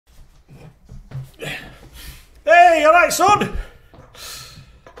Hey, all right, son?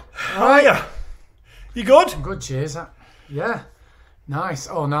 How are you? You good? I'm good, cheers. Yeah. Nice.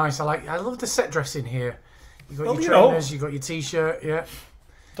 Oh, nice. I love the set dressing here. You got your trainers, you got your t-shirt, yeah.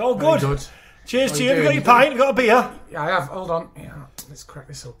 It's all good. Cheers to you. Have you got your pint? Have you got a beer? Yeah, I have. Hold on. Yeah, let's crack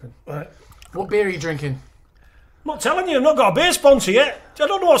this open. Right. What beer are you drinking? I'm not telling you, I've not got a beer sponsor yet. I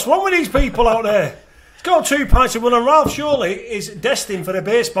don't know what's wrong with these people out there. It's got Two Pints of Will and Ralf, surely, is destined for a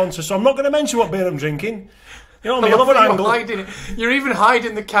beer sponsor, so I'm not going to mention what beer I'm drinking. You know what I mean? I love an angle. You're even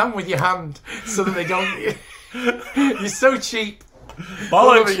hiding the can with your hand so that they don't... You're so cheap.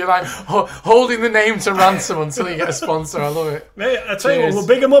 Bollocks. You're like holding the name to ransom until you get a sponsor. I love it. Mate, I tell you what, we'll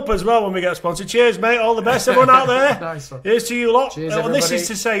big them up as well when we get a sponsor. Cheers, mate. All the best, everyone out there. Nice one. Here's to you lot. Cheers, and this is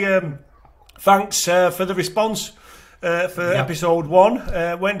to say thanks for the response for episode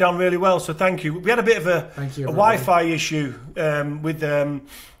 1. Went down really well, so thank you. We had a bit of a Wi-Fi issue with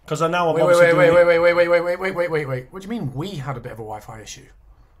because I now I'm wait. What do you mean we had a bit of a Wi-Fi issue?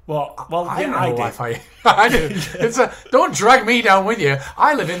 What? Well, I yeah, I did. Wi-Fi. I did. Don't drag me down with you.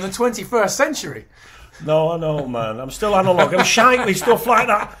 I live in the 21st century. No, I know, man. I'm still analog. I'm shy with stuff like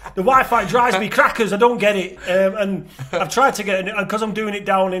that. The Wi-Fi drives me crackers. I don't get it. And I've tried to get it, because I'm doing it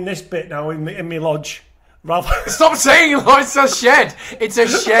down in this bit now, in my lodge. Ralph. Stop saying lodge, it's a shed. It's a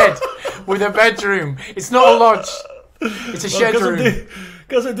shed with a bedroom. It's not a lodge. It's a shed room.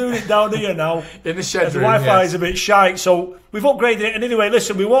 Because I'm doing it down here now. In the shed room, the Wi-Fi is a bit shite, so we've upgraded it. And anyway,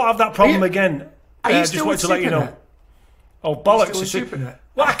 listen, we won't have that problem again. Are you still just wanted to let you know. Oh, bollocks. Supernet?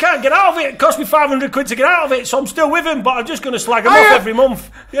 Well, I can't get out of it. It cost me 500 quid to get out of it, so I'm still with him, but I'm just going to slag him off every month.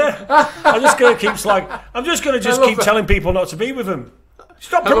 Yeah. I'm just going to keep I'm just going to keep telling people not to be with him.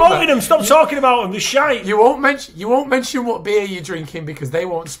 Stop promoting them. Stop talking about them. They're shite. You won't mention what beer you're drinking because they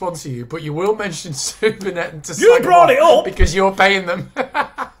won't sponsor you, but you will mention Supernet to you brought it up because you're paying them.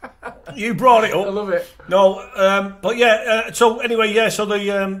 You brought it up. I love it. No, but yeah. So anyway, yeah. So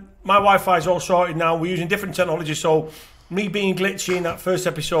the my Wi-Fi is all sorted now. We're using different technology. So me being glitchy in that first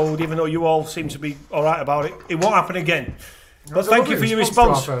episode, even though you all seem to be all right about it, it won't happen again. But thank you for your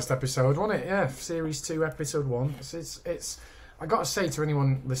response. To our first episode, wasn't it? Yeah, series 2, episode 1. It's I got to say to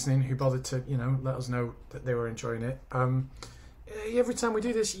anyone listening who bothered to, let us know that they were enjoying it. Every time we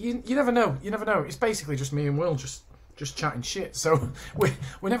do this, you never know. You never know. It's basically just me and Will just chatting shit. So we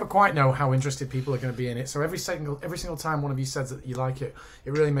never quite know how interested people are going to be in it. So every single time one of you says that you like it,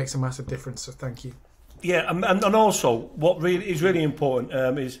 it really makes a massive difference. So thank you. Yeah, and also what really is really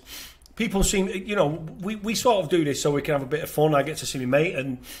important is people seem, we sort of do this so we can have a bit of fun. I get to see my mate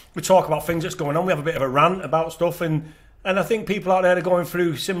and we talk about things that's going on. We have a bit of a rant about stuff and I think people out there are going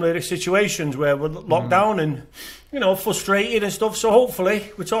through similar situations where we're locked down and, frustrated and stuff. So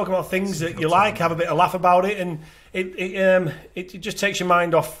hopefully we're talking about things that you like, have a bit of laugh about it, and it just takes your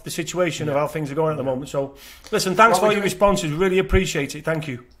mind off the situation of how things are going at the moment. So listen, thanks for all your responses. Really appreciate it. Thank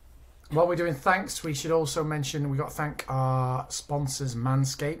you. While we're doing thanks, we should also mention we got to thank our sponsors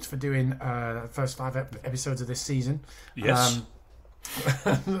Manscaped for doing the first 5 episodes of this season. Yes.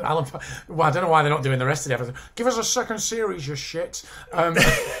 Alan, well, I don't know why they're not doing the rest of the episode. Give us a second series, you shit. They're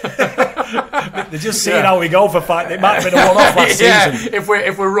just seeing how we go for fight. It might have been a one-off last season. If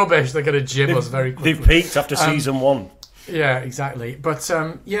we're rubbish, they're going to jib us very quickly. They've peaked after season 1. Yeah, exactly. But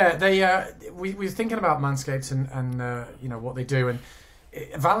we were thinking about Manscaped and what they do, and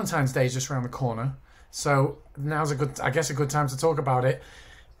Valentine's Day is just around the corner, so now's a good time to talk about it.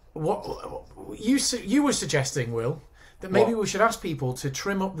 What you were suggesting, Will? That maybe we should ask people to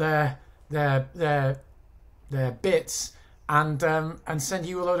trim up their bits and send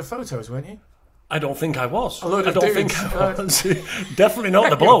you a load of photos, weren't you? I don't think I was. Definitely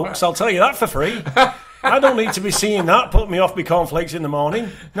not the blokes. I'll tell you that for free. I don't need to be seeing that. Put me off my cornflakes in the morning.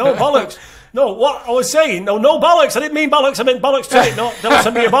 No bollocks. No, what I was saying. No bollocks. I didn't mean bollocks. I meant bollocks to it. No, don't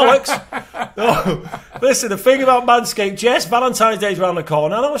send me your bollocks. No. Listen, the thing about Manscaped, yes, Valentine's Day's around the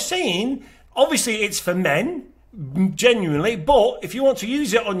corner, and I was saying, obviously, it's for men. Genuinely, but if you want to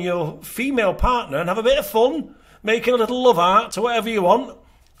use it on your female partner and have a bit of fun, making a little love art to whatever you want,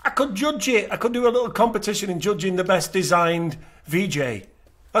 I could judge it. I could do a little competition in judging the best designed VJ.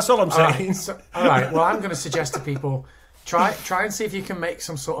 That's all I'm saying. All right. Well, I'm going to suggest to people try and see if you can make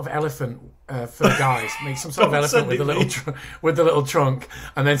some sort of elephant for the guys. Make some sort of elephant with the little trunk,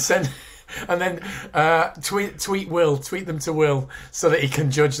 and then send. And then tweet them to Will so that he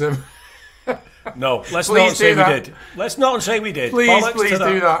can judge them. No, let's not say we did. Let's not say we did. Please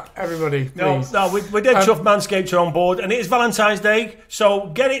do that, everybody. Please. No, we're dead chuffed. Manscaped are on board, and it is Valentine's Day, so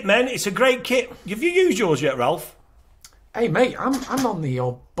get it, men. It's a great kit. Have you used yours yet, Ralph? Hey, mate, I'm on the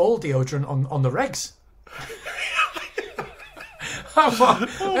old ball deodorant on the regs.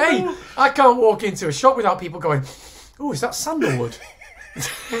 Hey, I can't walk into a shop without people going, "Oh, is that sandalwood?"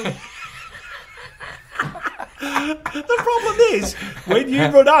 The problem is, when you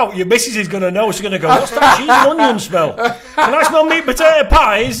run out, your missus is going to know. She's going to go, "What's that cheese and onion smell? Can I smell meat potato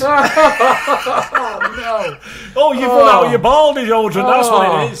pies?" Oh, no. Oh, you've run out of your ball deodorant. That's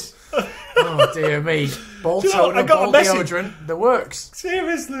what it is. Oh, dear me. Ball I toner, got ball a message. deodorant, the works.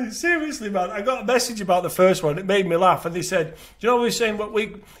 Seriously, man. I got a message about the first one. It made me laugh. And they said, "Do you know what we're saying? What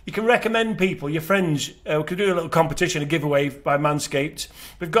you can recommend people, your friends. We could do a little competition, a giveaway by Manscaped.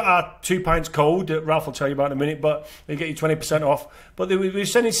 We've got our 2 pints code that Ralph will tell you about in a minute, but they get you 20% off. But they were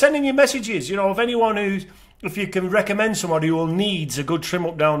sending you messages, of anyone if you can recommend somebody who needs a good trim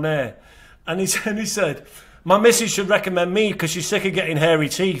up down there." And he said, "My missus should recommend me because she's sick of getting hairy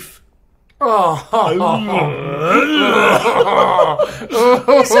teeth." Oh.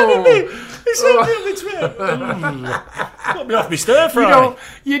 He sent me on Twitter. Got me off my stir fry.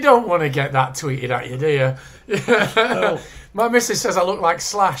 You don't want to get that tweeted at you, do you? No. My missus says I look like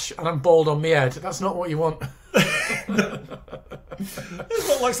Slash and I'm bald on my head. That's not what you want. It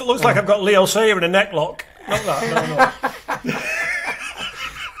looks like I've got Leo Sayer in a neck lock. Not that, no.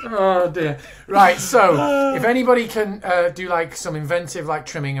 Oh dear. Right, so if anybody can do like some inventive like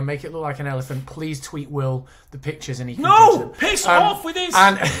trimming and make it look like an elephant, please tweet Will the pictures and he can judge them. Piss off with this.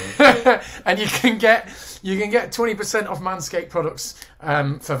 And you can get 20% off Manscaped products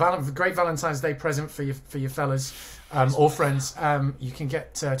for great Valentine's Day present for your fellas or friends. You can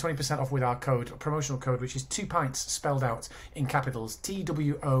get 20% off with our promotional code, which is 2 pints spelled out in capitals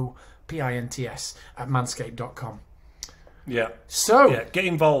TWOPINTS at manscaped.com. Yeah. So get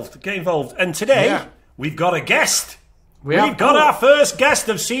involved. And today we've got a guest. We've got our first guest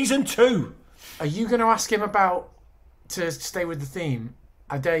of season 2. Are you going to ask him to stay with the theme?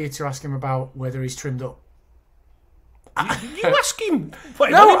 I dare you to ask him about whether he's trimmed up. You ask him.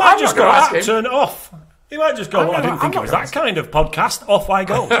 Wait, No, he might I'm just not go, gonna ask him. turn it off. He might just go, I didn't think it was that kind of podcast. Off I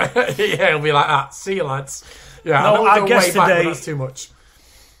go. Yeah, it'll be like that. See you, lads. Yeah, No, I guess way back, but today- that's too much.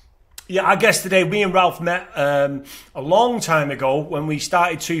 Yeah, I guess today me and Ralph met a long time ago when we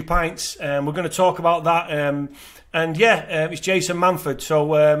started 2 Pints. We're going to talk about that. It's Jason Manford.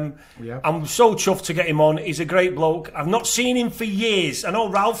 So I'm so chuffed to get him on. He's a great bloke. I've not seen him for years. I know,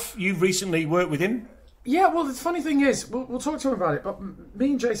 Ralph, you've recently worked with him. Yeah, well, the funny thing is, we'll talk to him about it, but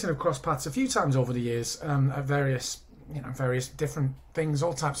me and Jason have crossed paths a few times over the years at various different things,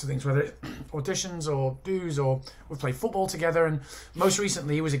 all types of things, whether it's auditions or dues, or we've played football together, and most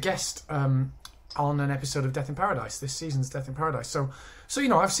recently he was a guest on an episode of Death in Paradise, this season's Death in Paradise. So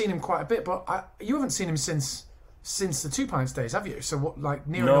I've seen him quite a bit, but you haven't seen him since the 2 Pints days, have you? So what, like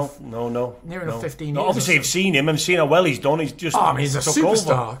near enough 15 years. Obviously, I've seen him and seen how well he's done. He's just he's a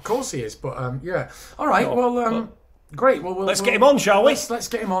superstar. Over. Of course he is. But yeah. All right. Great. Well, let's get him on, shall we? Let's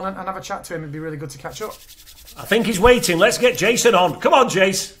get him on and have a chat to him. It'd be really good to catch up. I think he's waiting. Let's get Jason on. Come on,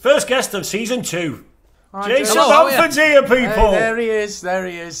 Jace. First guest of season 2. Right, Jason Manford's here, people. Hey, there he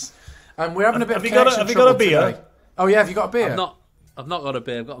is. We're having a bit of connection Have you got a beer? Today. Oh yeah, have you got a beer? I've not got a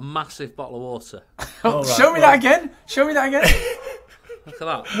beer. I've got a massive bottle of water. Show me that again. Look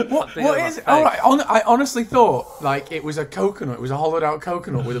at that. What is it? All right. I honestly thought like it was a coconut. It was a hollowed out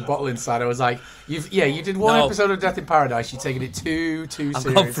coconut with a bottle inside. I was like, you did one episode of Death in Paradise. You're taking it too serious.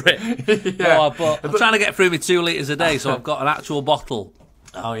 I've gone for it. Yeah. But I'm trying to get through my 2 litres a day, so I've got an actual bottle.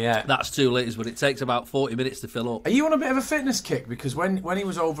 Oh yeah, that's 2 litres, but it takes about 40 minutes to fill up. Are you on a bit of a fitness kick? Because when he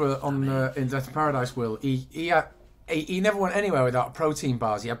was over on in Death in Paradise, Will, he never went anywhere without protein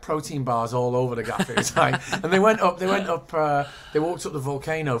bars. He had protein bars all over the gaff. It was like, and they walked up the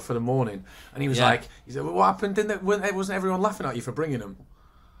volcano for the morning, and he said, well, "What happened? Wasn't everyone laughing at you for bringing them?"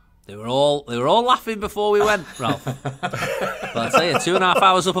 They were all laughing before we went, Ralph. But I tell you, 2.5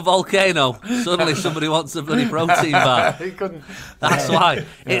 hours up a volcano, suddenly somebody wants a bloody protein bar. He couldn't. That's why. Yeah.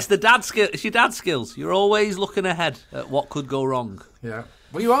 It's the dad skill. It's your dad skills. You're always looking ahead at what could go wrong. Yeah.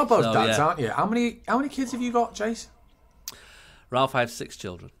 Well, you are both dads, aren't you? How many kids have you got, Jace? Ralph, I have 6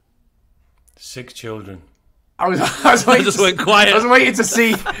 children. 6 children. I was waiting. I just went quiet. I was waiting to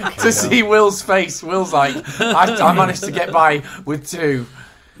see Will's face. Will's like, I managed to get by with 2.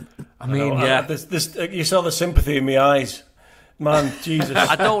 I mean, you saw the sympathy in my eyes, man. Jesus,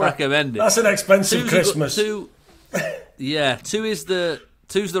 I don't recommend it. That's an expensive Christmas. 2 is the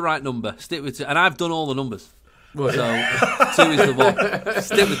right number. Stick with 2, and I've done all the numbers. What? So 2 is the one.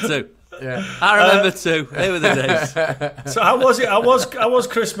 Stick with 2. Yeah, I remember 2. They were the days. So how was it? I was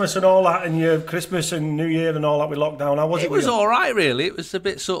Christmas and all that, and your Christmas and New Year and all that with lockdown. How was it? It was all right, really. It was a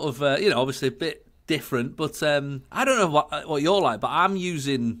bit sort of, obviously a bit different. But I don't know what you're like, but I'm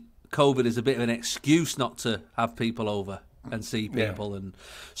using COVID as a bit of an excuse not to have people over. and see people. And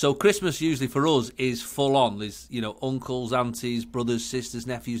so Christmas usually for us is full on. There's, uncles, aunties, brothers, sisters,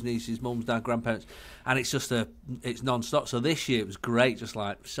 nephews, nieces, mums, dad, grandparents, and it's just it's non-stop. So this year it was great, just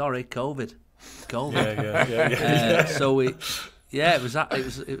like, sorry, COVID. So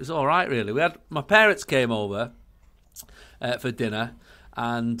it was all right, really. We had my parents came over for dinner,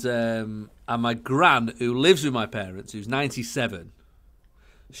 and my gran, who lives with my parents, who's 97,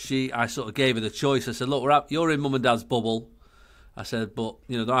 I sort of gave her the choice. I said, look, you're in mum and dad's bubble. I said, but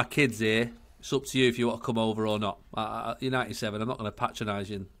there are kids here. It's up to you if you want to come over or not. You're 97. I'm not going to patronise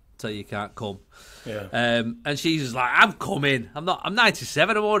you and tell you can't come. Yeah. And she's just like, I'm coming. I'm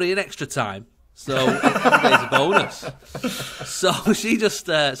 97. I'm already in extra time. So it's a bonus. So she just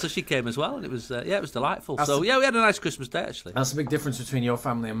she came as well, and it was delightful. We had a nice Christmas day actually. That's a big difference between your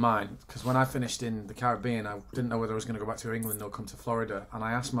family and mine, because when I finished in the Caribbean, I didn't know whether I was going to go back to England or come to Florida, and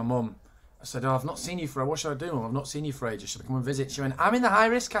I asked my mum. I said, I've not seen you what should I do, Mum? I've not seen you for ages. Should I come and visit? She went, I'm in the high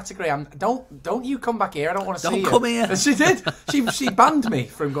risk category. Don't you come back here. I don't want to see you. Don't come here. And she did. She banned me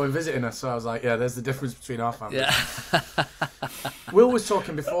from going visiting her. So I was like, yeah, there's the difference between our families. Yeah. Will was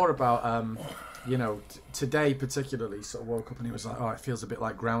talking before about, today particularly, sort of woke up and he was like, oh, it feels a bit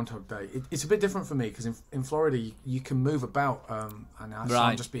like Groundhog Day. It's a bit different for me because in Florida you can move about, and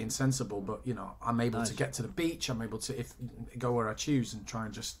I'm just being sensible, but I'm able to get to the beach. I'm able to go where I choose and try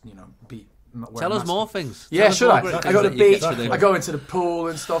and just be. Tell us more things. Yeah, should I? I go to the beach. I go into the pool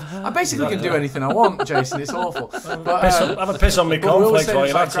and stuff. I basically can do anything I want, Jason. It's awful. But have a piss on me cornflakes while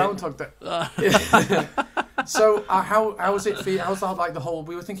you're at it. So how was it for you? How's that, like the whole?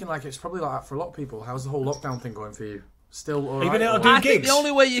 We were thinking like it's probably like that for a lot of people. How's the whole lockdown thing going for you? Still all right? Even able to do gigs? Think the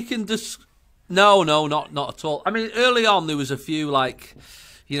only way you can No, not at all. I mean, early on there was a few I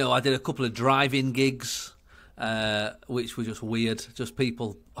did a couple of drive-in gigs, which were just weird. Just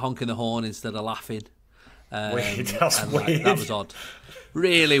people honking the horn instead of laughing. Weird. That's weird. That was odd.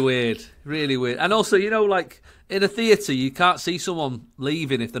 Really weird. Really weird. And also, in a theatre, you can't see someone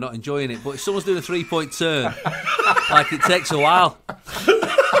leaving if they're not enjoying it. But if someone's doing a 3-point turn, it takes a while.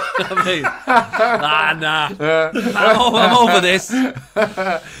 I mean, I'm over this. And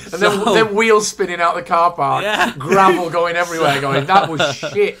then wheels spinning out the car park, gravel going everywhere, going, that was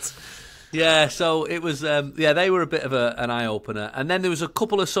shit. Yeah, so it was, they were a bit of an eye-opener. And then there was a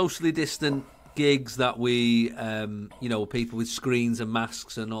couple of socially distant gigs that we, people with screens and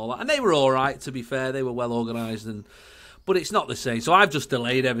masks and all that. And they were all right, to be fair. They were well organised, but it's not the same. So I've just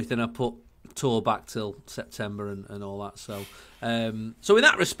delayed everything. I put tour back till September and all that. So in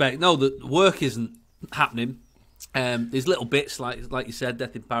that respect, no, the work isn't happening. There's little bits, like you said,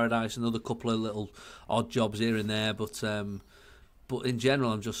 Death in Paradise, another couple of little odd jobs here and there. But in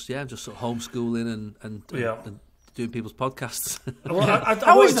general, I'm just sort of homeschooling and doing people's podcasts. Well,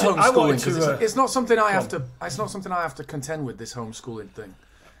 how is the homeschooling? Because it's not something I have to. It's not something I have to contend with, this homeschooling thing.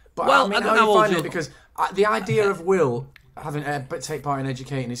 But how do you find it? Because the idea of Will having take part in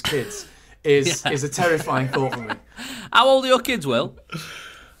educating his kids is a terrifying thought for me. How old are your kids, Will?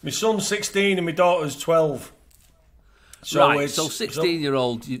 My son's 16 and my daughter's 12. So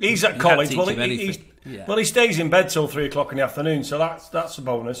 16-year-old. He's at college. Well, he stays in bed till 3 o'clock in the afternoon, so that's a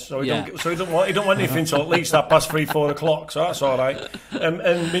bonus. So he don't want anything till at least 3, 4 o'clock. So that's all right.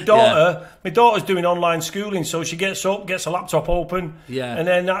 And my daughter's doing online schooling, so she gets up, gets a laptop open, and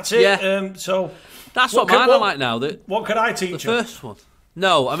then that's it. Yeah. So that's what mine are like now. What could I teach her? The first one.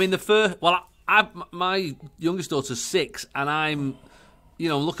 No, I mean the first. Well, my youngest daughter's 6, and I'm,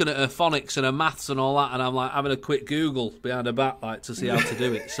 looking at her phonics and her maths and all that, and I'm like having a quick Google behind her back, to see how to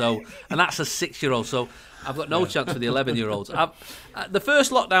do it. So, and that's a 6-year-old. So I've got no chance for the 11-year-olds. The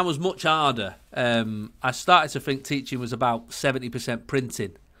first lockdown was much harder. I started to think teaching was about 70%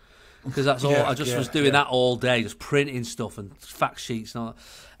 printing, because that's all. I just was doing that all day, just printing stuff and fact sheets and all that.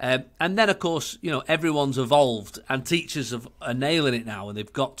 And then, of course, everyone's evolved, and teachers are nailing it now, and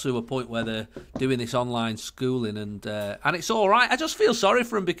they've got to a point where they're doing this online schooling, and it's all right. I just feel sorry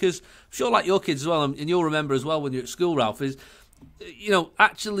for them, because I'm sure, like your kids as well, and you'll remember as well when you're at school, Ralph, is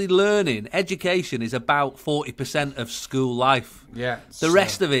actually learning, education is about 40% of school life. Yeah. The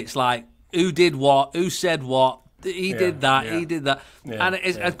rest of it's like who did what, who said what. He did that.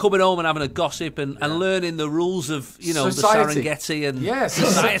 And coming home and having a gossip and learning the rules of the Serengeti and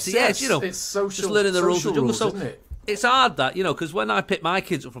society. It's social. Just learning the rules of the jungle. So isn't it? It's hard that because when I picked my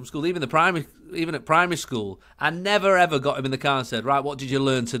kids up from school, even at primary school, I never ever got him in the car and said, "Right, what did you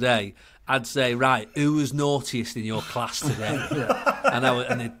learn today?" I'd say, "Right, who was naughtiest in your class today?"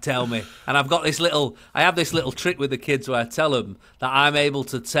 And they'd tell me. And I have this little trick with the kids where I tell them that I'm able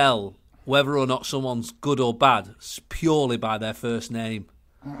to tell whether or not someone's good or bad purely by their first name.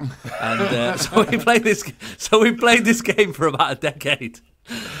 And so we played this. So we played this game for about a decade,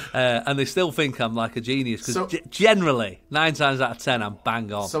 and they still think I'm like a genius because generally 9 times out of 10 I'm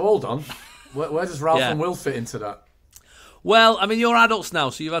bang on. So hold on, where does Ralph and Will fit into that? Well, I mean, you're adults now,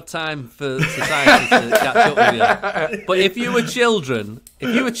 so you've had time for society to catch up with you. But if you were children,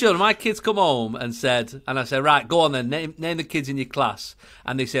 my kids come home and I said, right, go on then, name the kids in your class,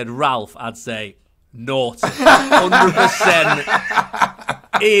 and they said Ralph, I'd say, naughty, 100%.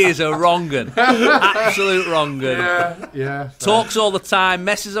 He is a wrong'un, absolute wrong'un. Yeah. Talks all the time,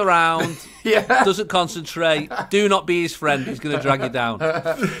 messes around, doesn't concentrate. Do not be his friend; he's going to drag you down.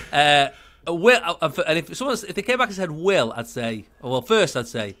 Will, and if they came back and said Will, I'd say, first I'd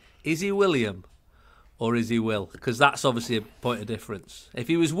say, is he William or is he Will? Because that's obviously a point of difference. If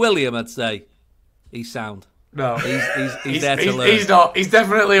he was William, I'd say he's sound. No, he's there to learn. He's not. He's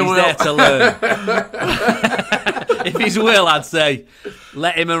definitely a Will. He's there to learn. If he's Will, I'd say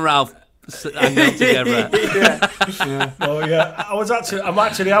let him and Ralph hang out together. Oh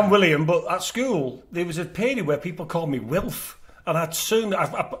yeah, I'm William, but at school there was a period where people called me Wilf. And I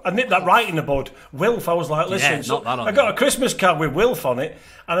nipped that right in the bud. Wilf, I was like, listen, I got a Christmas card with Wilf on it.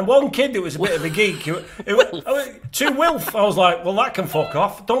 And then one kid that was a bit of a geek, to Wilf, I was like, well, that can fuck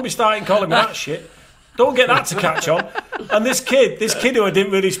off. Don't be starting calling me that shit. Don't get that to catch on. And this kid who I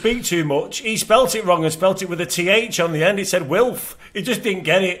didn't really speak too much, he spelt it wrong and spelt it with a TH on the end. It said Wilf. He just didn't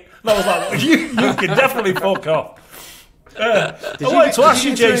get it. And I was like, well, you can definitely fuck off. I wanted to ask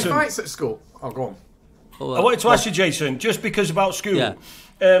you, Jason. Fights at school? Oh, go on. I wanted to ask you, Jason, just because about school. Yeah.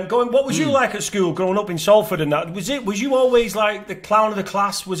 What was you like at school growing up in Salford and that? Was you always like the clown of the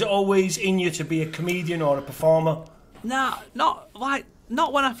class? Was it always in you to be a comedian or a performer? No, not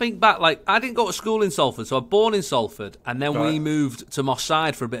when I think back. Like, I didn't go to school in Salford, so I was born in Salford, and then we moved to Moss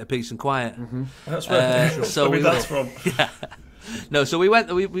Side for a bit of peace and quiet. Mm-hmm. That's where that's from. Yeah. No, so we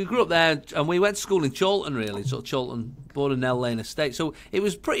grew up there, and we went to school in Chorlton, really, sort of Chorlton, born in Nell Lane Estate. So it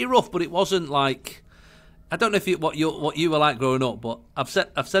was pretty rough, but it wasn't like. I don't know if what you were like growing up, but I've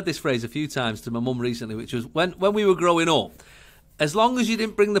said this phrase a few times to my mum recently, which was when we were growing up, as long as you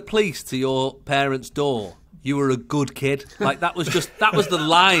didn't bring the police to your parents' door, you were a good kid. Like that was the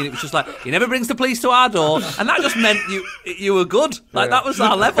line. It was just like, he never brings the police to our door, and that just meant you were good. Like that was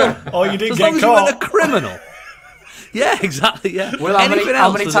our level. Oh, you didn't as get long as caught. you weren't a criminal. Yeah, exactly. Yeah. Well, how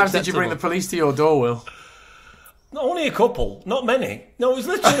many times did you bring the police to your door, Will? Not only a couple, not many. No, it was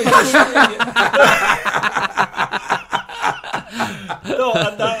literally just...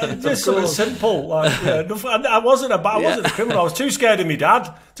 just something simple. Like, I wasn't a criminal. I was too scared of my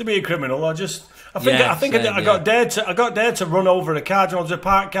dad to be a criminal. I got dared to run over a car. It was a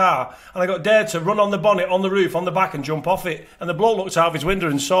parked car, and I got dared to run on the bonnet, on the roof, on the back, and jump off it. And the bloke looked out of his window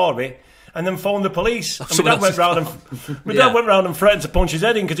and saw me. And then phoned the police. And my dad went round and threatened to punch his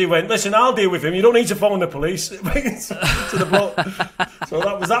head in because he went, listen, I'll deal with him. You don't need to phone the police. to the bloke. So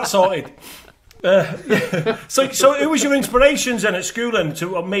that was that sorted. So who was your inspirations then at school and to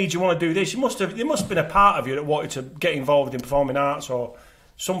what made you want to do this? There must have been a part of you that wanted to get involved in performing arts or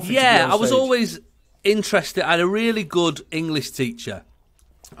something. Yeah, I was always interested. I had a really good English teacher.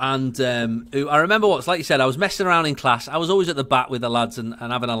 And who I remember like you said, I was messing around in class. I was always at the back with the lads and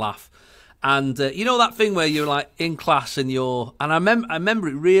having a laugh. And you know that thing where you're like in class and I remember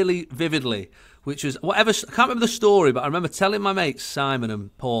it really vividly, which was I can't remember the story, but I remember telling my mates Simon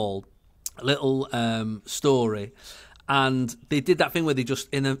and Paul a little story, and they did that thing where they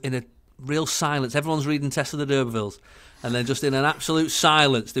just in a real silence, everyone's reading Tess of the D'Urbervilles, and then just in an absolute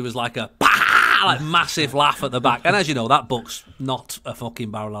silence there was like a like massive laugh at the back, and as you know that book's not a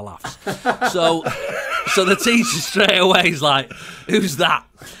fucking barrel of laughs. So the teacher straight away is like, who's that?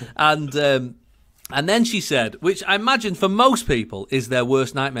 And then she said, which I imagine for most people is their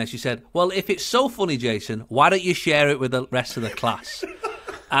worst nightmare, she said, well, if it's so funny, Jason, why don't you share it with the rest of the class?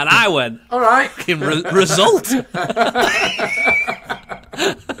 And I went, all right, result. So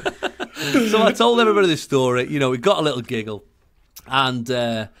I told everybody this story. You know, we got a little giggle, and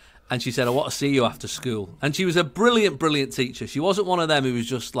she said, I want to see you after school. And she was a brilliant, brilliant teacher. She wasn't one of them who was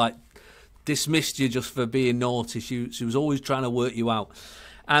just like dismissed you just for being naughty. She was always trying to work you out.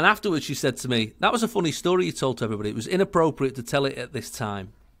 And afterwards she said to me, that was a funny story you told to everybody. It was inappropriate to tell it at this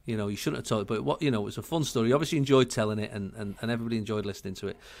time. You know, you shouldn't have told it, but it was a fun story. You obviously enjoyed telling it and everybody enjoyed listening to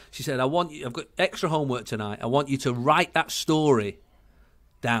it. She said, I've got extra homework tonight. I want you to write that story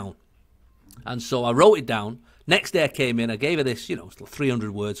down. And so I wrote it down. Next day I came in, I gave her this,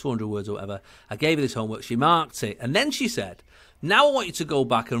 300 words, 400 words or whatever. I gave her this homework, she marked it. And then she said, now I want you to go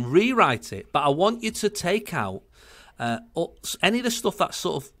back and rewrite it, but I want you to take out any of the stuff that's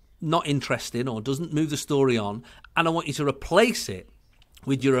sort of not interesting or doesn't move the story on, and I want you to replace it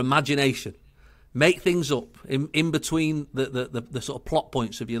with your imagination. Make things up in between the sort of plot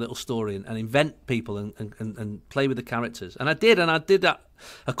points of your little story and invent people and play with the characters. And I did that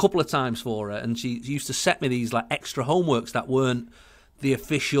a couple of times for her. And she used to set me these like extra homeworks that weren't the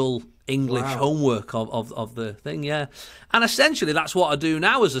official English homework of the thing, yeah. And essentially that's what I do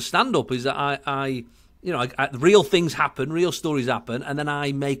now as a stand-up, is that I real things happen, real stories happen, and then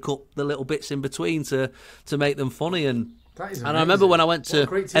I make up the little bits in between to make them funny. And I remember when I went to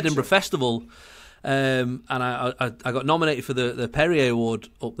Edinburgh Festival, and I got nominated for the Perrier Award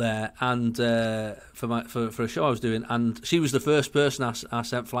up there, and for a show I was doing, and she was the first person I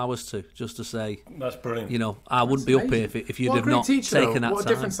sent flowers to, just to say, that's brilliant. You know, I wouldn't be up here if you'd have not taken that time. What a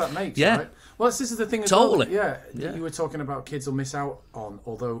difference that makes, yeah. Right? Well, this is the thing as totally. well. Yeah, you were talking about kids will miss out on,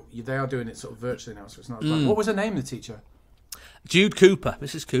 although they are doing it sort of virtually now, so it's not as bad. What was her name, the teacher? Jude Cooper,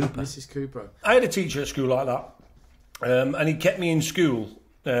 Mrs. Cooper. Mrs. Cooper. I had a teacher at school like that, and he kept me in school.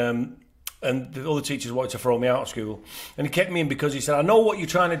 And the other teachers wanted to throw me out of school. And he kept me in because he said, I know what you're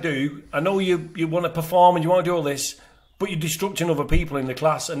trying to do. I know you want to perform and you want to do all this, but you're disrupting other people in the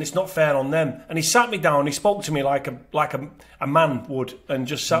class and it's not fair on them. And he sat me down, he spoke to me like a man would, and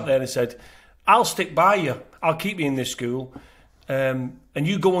just sat there and said, I'll stick by you. I'll keep you in this school. And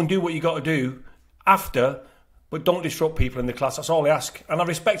you go and do what you got to do after, but don't disrupt people in the class. That's all I ask. And I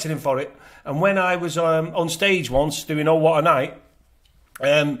respected him for it. And when I was on stage once doing Oh What a Night,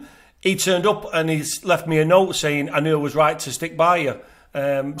 he turned up and he's left me a note saying I knew I was right to stick by you.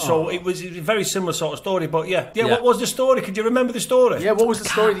 So it was a very similar sort of story. But yeah. What was the story? Could you remember the story? Yeah, what was the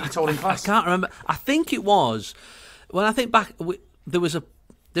story that you told in class? I can't remember. I think it was, when I think back, there was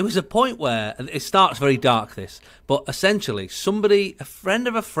a point where, and it starts very dark, this, but essentially a friend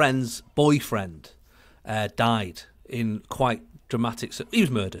of a friend's boyfriend died in quite dramatic. He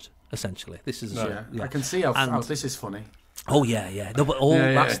was murdered, essentially. This is I can see how this is funny. Oh yeah. No, but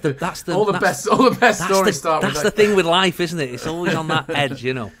that's the all the best stories start with that's the thing with life, isn't it? It's always on that edge,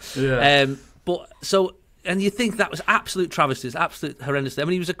 you know. Yeah. And you think that was absolute travesty, it's absolute horrendous. I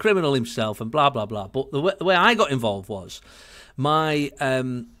mean, he was a criminal himself, and blah blah blah. But the way I got involved was my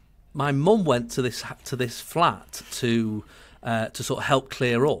mum went to this flat to sort of help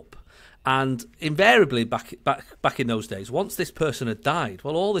clear up. And invariably, back in those days, once this person had died,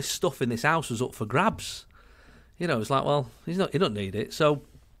 well, all this stuff in this house was up for grabs. You know, it's like, well, he don't need it. So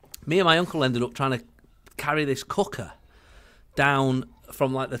me and my uncle ended up trying to carry this cooker down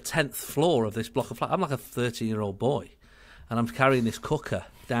from like the 10th floor of this block of flats. I'm like a 13-year-old boy, and I'm carrying this cooker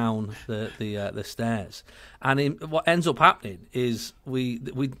down the stairs. And what ends up happening is we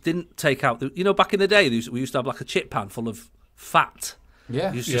didn't take out back in the day we used to have like a chip pan full of fat.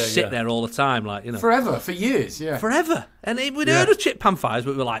 Yeah, you used to sit there all the time, like, you know, forever, for years, forever. And we'd heard of chip pan fires,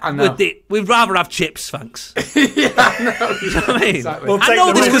 but we were like, we'd rather have chips, thanks. Yeah, I know. You know what I mean? Exactly. I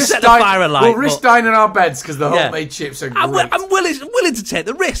know this could set the fire alight. We'll risk dying in our beds because the homemade chips are great. I'm willing to take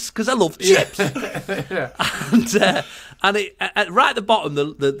the risk because I love chips. And right at the bottom,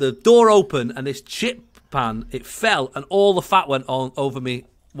 the door opened and this chip pan, it fell and all the fat went on over me.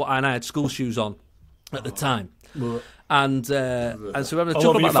 And I had school shoes on at the time. And so we're having a all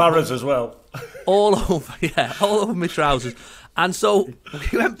over your farras as well. All over my trousers. And so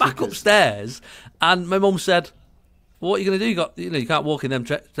we went back upstairs, and my mum said, "What are you going to do? You can't walk in them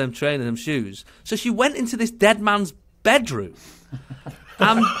trainers, them shoes." So she went into this dead man's bedroom,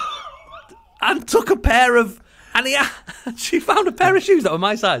 and took a pair of. And she found a pair of shoes that were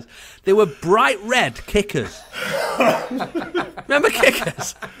my size. They were bright red Kickers. Remember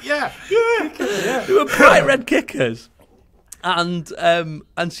Kickers? Yeah. They were bright red Kickers. And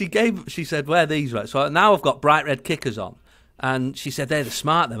she said, wear these, right? So now I've got bright red Kickers on. And she said, they're the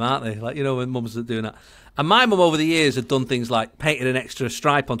smart, them, aren't they? Like, you know, when mums are doing that. And my mum over the years had done things like painted an extra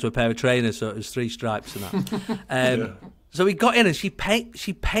stripe onto a pair of trainers, so it was 3 stripes and that. So we got in and she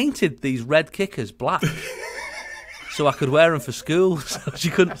painted these red Kickers black. So I could wear them for school. So she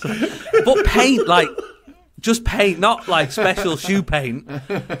couldn't. But paint, like, just paint, not like special shoe paint,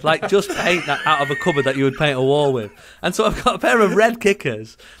 like just paint that out of a cupboard that you would paint a wall with. And so I've got a pair of red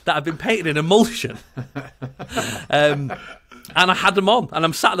Kickers that have been painted in emulsion. And I had them on, and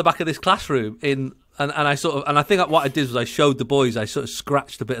I'm sat at the back of this classroom and I think what I did was I showed the boys, I sort of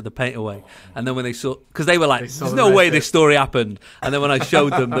scratched a bit of the paint away, and then when they saw, because they were like, there's no way this story happened, and then when I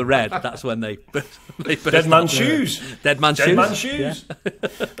showed them the red, that's when they dead man's shoes. Dead man's shoes.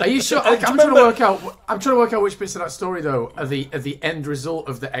 Yeah. Are you sure? I'm trying to work out which bits of that story though are the end result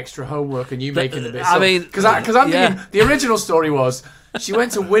of the extra homework and you making the bits. I mean, because I'm thinking the original story was She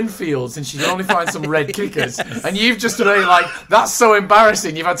went to Winfields and she could only find some red kickers. And you've just done like, that's so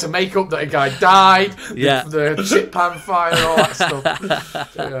embarrassing. You've had to make up that a guy died, the chip pan fire, all that stuff.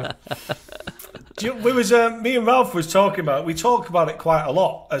 Yeah. Me and Ralph was talking about. We talk about it quite a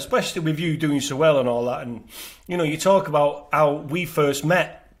lot, especially with you doing so well and all that. And you talk about how we first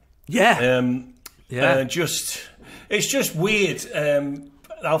met. Yeah. It's just weird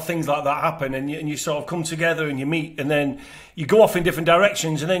how things like that happen, and you sort of come together and you meet, and then you go off in different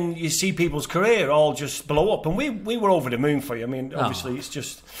directions, and then you see people's career all just blow up. And we were over the moon for you. I mean, obviously,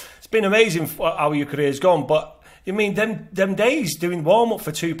 it's been amazing how your career's gone, but. I mean, them days doing warm up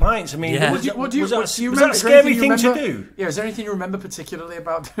for 2 pints. I mean, was that a scary thing to do? Yeah, is there anything you remember particularly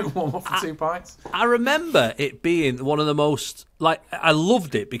about doing warm up for 2 pints? I remember it being one of the most I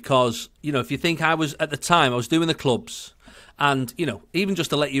loved it because if you think I was doing the clubs, and even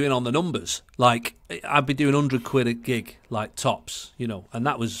just to let you in on the numbers, I'd be doing £100 a gig, tops, and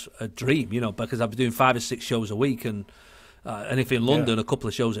that was a dream, because I'd be doing 5 or 6 shows a week and if in London, a couple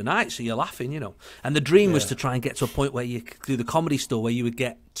of shows a night, so you're laughing, And the dream was to try and get to a point where you could do the comedy store where you would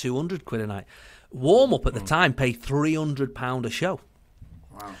get £200 a night. Warm up at the time paid £300 a show.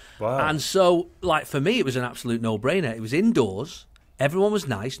 Wow. And so, for me, it was an absolute no-brainer. It was indoors. Everyone was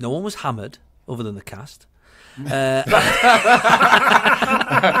nice. No one was hammered, other than the cast. Yeah.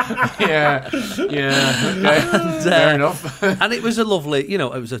 And, fair enough. And it was a lovely, it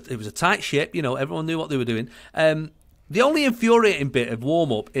was a tight ship. Everyone knew what they were doing. The only infuriating bit of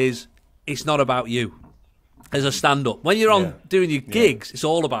warm-up is it's not about you as a stand-up. When you're on doing your gigs, it's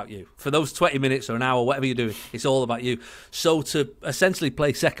all about you. For those 20 minutes or an hour, whatever you're doing, it's all about you. So to essentially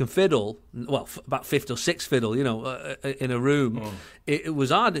play second fiddle, about fifth or sixth fiddle, in a room, it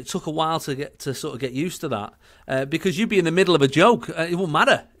was hard. It took a while to sort of get used to that. Because you'd be in the middle of a joke. It wouldn't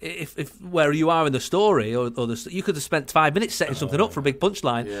matter if where you are in the story you could have spent 5 minutes setting something up for a big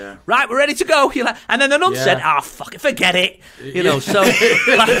punchline. Yeah. Right, we're ready to go. And then the nun said, fuck it, forget it.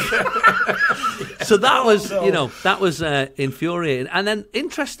 So that was, that was infuriating. And then,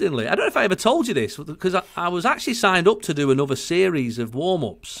 interestingly, I don't know if I ever told you this, because I was actually signed up to do another series of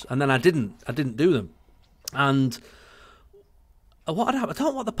warm-ups, and then I didn't do them. And what had happened? I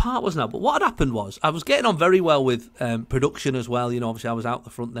don't know what the part was now, but what had happened was I was getting on very well with production as well. Obviously I was out the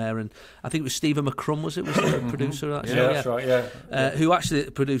front there, and I think it was Stephen McCrum, was the producer of that show? That's right, yeah. Who actually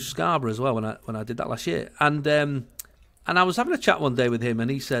produced Scarborough as well when I did that last year. And I was having a chat one day with him,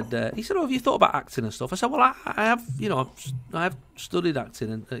 and he said, "Oh, have you thought about acting and stuff?" I said, "Well, I have, I have studied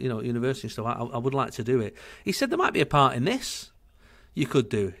acting and at university and stuff. I would like to do it." He said, "There might be a part in this you could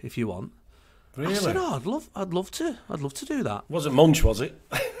do if you want." Really? I said, I'd love to do that. Wasn't Munch, was it?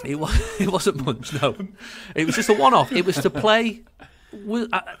 It wasn't Munch, no. It was just a one-off. It was to play.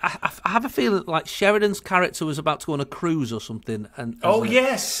 I have a feeling like Sheridan's character was about to go on a cruise or something.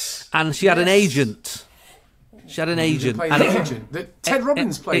 Yes. And she had an agent. She had an agent. Ted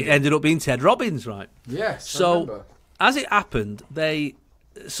Robbins played. It ended up being Ted Robbins, right? Yes. So as it happened,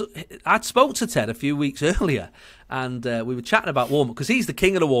 I'd spoke to Ted a few weeks earlier, and we were chatting about warm-up, because he's the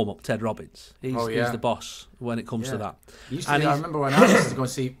king of the warm-up, Ted Robbins. He's the boss when it comes to that. I remember when I was going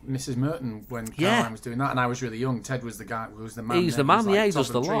to see Mrs. Merton when Caroline was doing that, and I was really young. Ted was the guy who was the man. He's the man, he does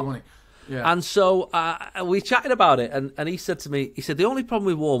the lot. Yeah. And so we chatted about it, and he said to me, the only problem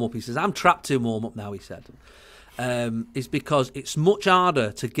with warm-up, he says, I'm trapped in warm-up now, he said, is because it's much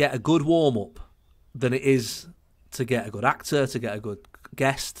harder to get a good warm-up than it is to get a good actor, to get a good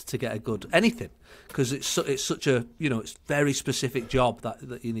guest, to get a good anything, because it's such a it's very specific job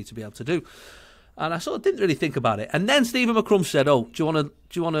that you need to be able to do. And I sort of didn't really think about it. And then Stephen McCrum said, "Oh, do you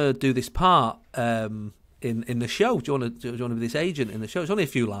want to do this part in the show? Do you want to be this agent in the show? It's only a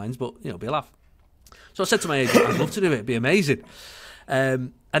few lines, but it'll be a laugh." So I said to my agent, "I'd love to do it. It'd be amazing."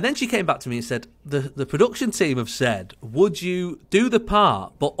 And then she came back to me and said, the production team have said, "Would you do the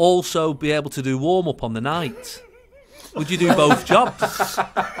part but also be able to do warm up on the night? Would you do both jobs?"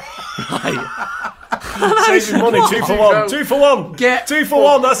 Saving money, 2 for 1. 2 for 1. Get 2 for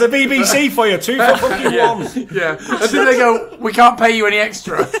 1. That's a BBC for you. 2 for fucking 1. Yeah. And then they go, "We can't pay you any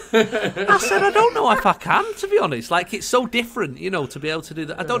extra." I said, "I don't know if I can, to be honest. It's so different, to be able to do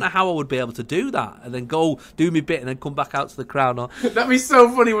that. I don't know how I would be able to do that and then go do my bit and then come back out to the crowd." That'd be so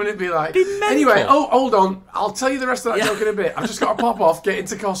funny, wouldn't it be like? Anyway, hold on. I'll tell you the rest of that joke in a bit. I've just got to pop off, get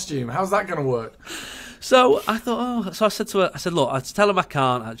into costume. How's that going to work? So I thought, so I said to her, look, I tell them I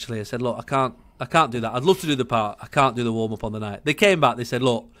can't actually. I said, look, I can't do that. I'd love to do the part. I can't do the warm-up on the night. They came back, they said,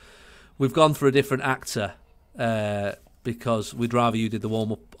 look, we've gone for a different actor because we'd rather you did the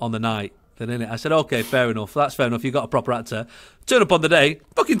warm-up on the night than in it. I said, okay, fair enough. That's fair enough. You've got a proper actor. Turn up on the day,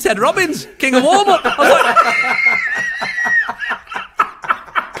 fucking Ted Robbins, king of warm-up. I was like...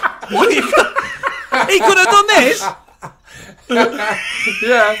 What? He could have done this.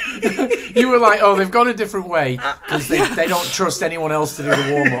 Yeah, you were like, oh, they've gone a different way because they don't trust anyone else to do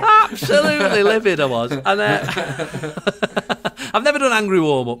the warm up. Absolutely livid I was, and I've never done angry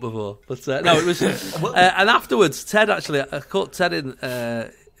warm up before, but no, it was. And afterwards, Ted actually, I caught Ted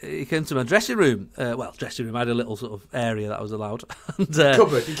in. He came to my dressing room. Dressing room. I had a little sort of area that I was allowed. And,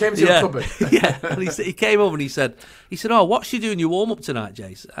 cupboard. He came to your cupboard. Yeah. And he came over and he said, "Oh, what's you doing your warm up tonight,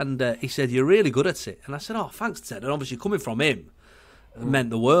 Jace?" And he said, "You're really good at it." And I said, "Oh, thanks, Ted." And obviously coming from him, it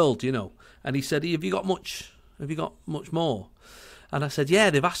meant the world, you know. And he said, "Have you got much more?" And I said, "Yeah,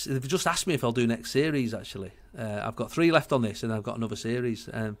 they've just asked me if I'll do next series. Actually, I've got 3 left on this, and I've got another series."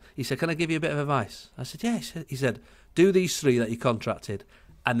 He said, "Can I give you a bit of advice?" I said, "Yeah." He said, "Do these 3 that you contracted,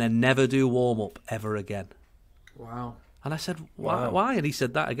 and then never do warm-up ever again." Wow. And I said, why? And he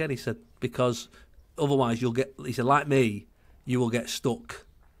said that again. He said, because otherwise you'll get, he said, like me, you will get stuck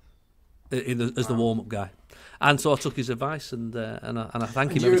as the warm-up guy. And so I took his advice, and I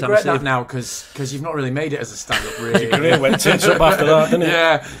thank him every time I see him. You regret that now, because you've not really made it as a stand-up, really. Your career went tits up after that, didn't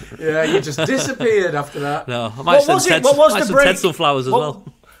it? Yeah, you just disappeared after that. No, I might send Ted some flowers as well.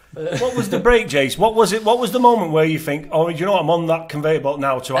 What was the break, Jace? What was it? What was the moment where you think, oh, you know what, I'm on that conveyor belt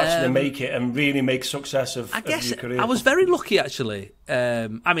now to actually make it and really make success of your career? I was very lucky, actually.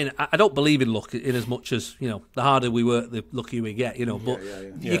 I mean, I don't believe in luck in as much as, you know, the harder we work, the luckier we get, you know. But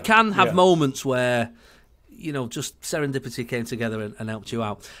you can have moments where, you know, just serendipity came together and helped you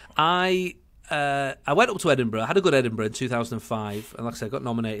out. I went up to Edinburgh. I had a good Edinburgh in 2005, and like I said, I got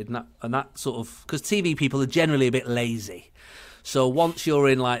nominated, and that sort of, because TV people are generally a bit lazy. So once you're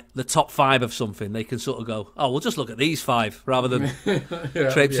in like the top 5 of something, they can sort of go, oh, we'll just look at these 5 rather than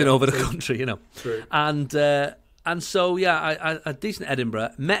traipsing over the country, you know. True. And so I had decent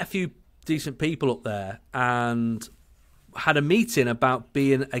Edinburgh, met a few decent people up there, and had a meeting about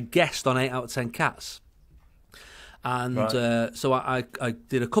being a guest on 8 out of 10 Cats. And so I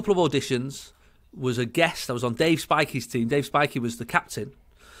did a couple of auditions, was a guest. I was on Dave Spikey's team. Dave Spikey was the captain,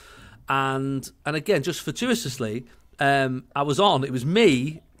 and again, just fortuitously. I was on. It was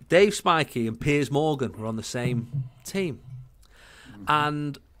me, Dave Spikey, and Piers Morgan were on the same team.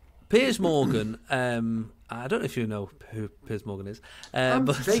 And Piers Morgan, I don't know if you know who Piers Morgan is. I'm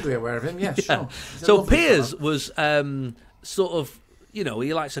vaguely aware of him. Yeah, sure. So Piers was sort of, you know,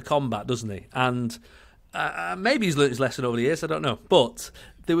 he likes a combat, doesn't he? And maybe he's learnt his lesson over the years. I don't know, but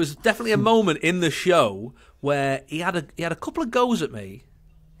there was definitely a moment in the show where he had a couple of goes at me.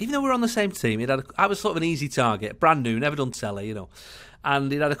 Even though we were on the same team, I was sort of an easy target, brand new, never done telly, you know.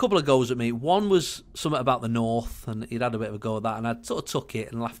 And he'd had a couple of goes at me. One was something about the North, and he'd had a bit of a go at that, and I sort of took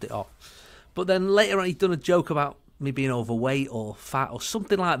it and laughed it off. But then later on, he'd done a joke about me being overweight or fat or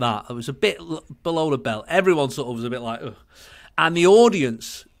something like that. It was a bit below the belt. Everyone sort of was a bit like, ugh. And the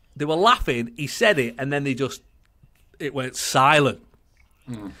audience, they were laughing. He said it, and then it went silent.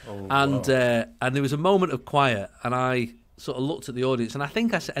 And there was a moment of quiet, and I sort of looked at the audience, and I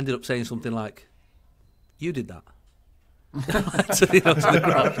think I ended up saying something like, "You did that." to the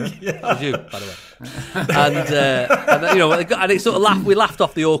crowd. It was you, by the way. And you know, and it sort of we laughed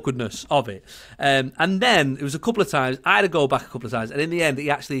off the awkwardness of it. And then it was a couple of times. I had to go back a couple of times, and in the end,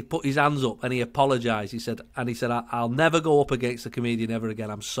 he actually put his hands up and he apologised. He said, "I'll never go up against a comedian ever again.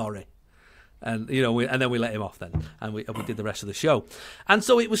 I'm sorry." And you know, and then we let him off then, and we did the rest of the show. And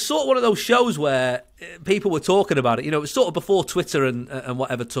so it was sort of one of those shows where people were talking about it. You know, it was sort of before Twitter and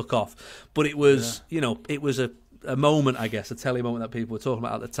whatever took off, but it was you know, it was a moment, I guess, a telly moment that people were talking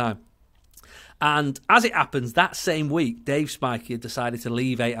about at the time. And as it happens, that same week, Dave Spikey had decided to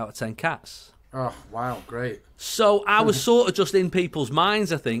leave 8 out of 10 Cats. Oh wow, great! So I was sort of just in people's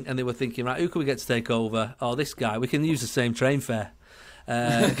minds, I think, and they were thinking, right, who can we get to take over? Oh, this guy. We can use the same train fare.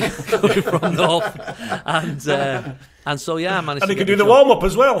 Coming from North, and so I managed. And he could do the warm up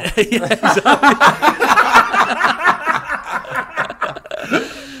as well. Yeah, exactly.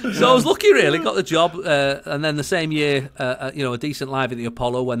 So I was lucky, really. Got the job, and then the same year, you know, a decent live at the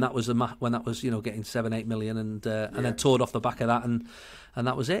Apollo when that was you know, getting 7-8 million, and then toured off the back of that, and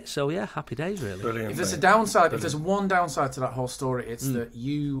that was it. So yeah, happy days, really. Brilliant. If there's a downside, if there's one downside to that whole story, it's that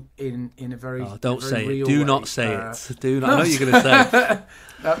you in a very don't say it. Do not say it. Do not. I know you're going to say.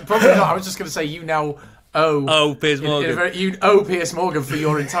 Probably not. I was just going to say you now owe Piers Morgan. You owe Piers Morgan for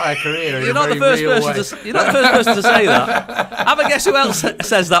your entire career. You're not the first person to say that. Have a guess who else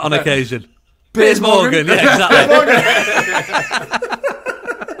says that on occasion. Piers Morgan. Yeah, exactly.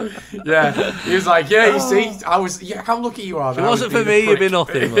 Yeah, he was like, yeah, you see, how lucky you are. If it wasn't for me, you'd be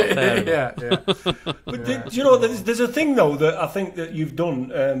nothing. Yeah. But you know, there's a thing though that I think that you've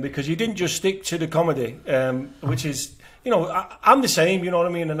done because you didn't just stick to the comedy, which is I'm the same, you know what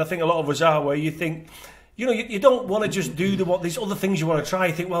I mean? And I think a lot of us are, where you think, you don't want to just do these other things you want to try.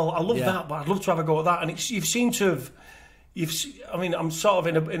 You think, well, I love that, but I'd love to have a go at that. And you seem to have... I'm sort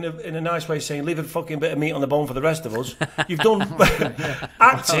of in a nice way saying, leave a fucking bit of meat on the bone for the rest of us. You've done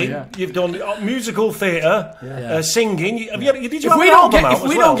acting, you've done musical theatre, singing. If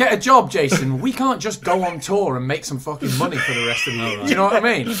we don't get a job, Jason, we can't just go on tour and make some fucking money for the rest of you. Do you know what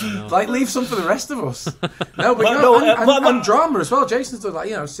I mean? Like, leave some for the rest of us. No, but and drama as well. Jason's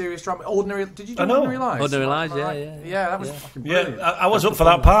done serious drama. Ordinary. Did you do Ordinary Lives? Ordinary Lives, yeah. That was fucking brilliant. Yeah, I was up for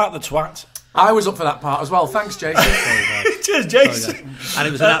that part, the twat. I was up for that part as well. Thanks, Jason. Cheers, Jason. And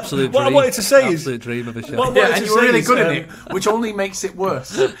it was an absolute dream. What I wanted to say absolute dream of a show. And you were really good at it, which only makes it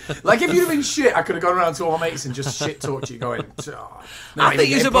worse. Like, if you'd have been shit, I could have gone around to all my mates and just shit talked you going, I think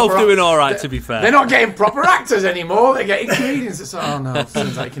you're both doing all right, to be fair. They're not getting proper actors anymore. They're getting comedians. It's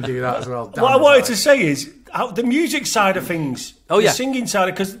seems like you can do that as well. What I wanted to say is, the music side of things, the singing side,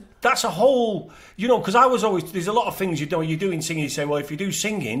 because that's a whole, because I was always, there's a lot of things you do in singing. You say, well, if you do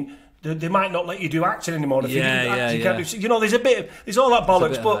singing, they might not let you do acting anymore. If you do acting, you can't do. There's all that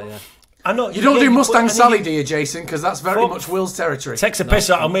bollocks. But I know you don't do Mustang Sally, do you, Jason? Because that's very much Will's territory. Takes a piss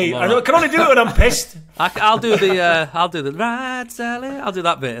out of me. I can only do it when I'm pissed. I'll do the right, Sally. I'll do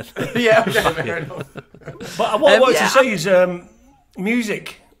that bit. Fair enough. But what I wanted to say is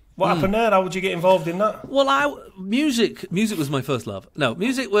music. What happened there? How would you get involved in that? Well, music was my first love. No,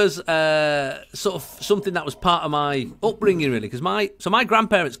 music was sort of something that was part of my upbringing, really. Because my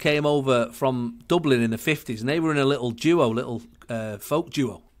grandparents came over from Dublin in the 50s, and they were in a little folk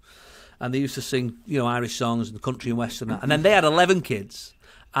duo, and they used to sing, Irish songs and country and western. And then they had 11 kids,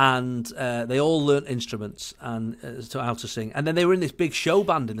 and they all learnt instruments and how to sing. And then they were in this big show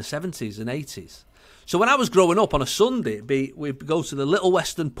band in the 70s and 80s. So when I was growing up on a Sunday, we'd go to the Little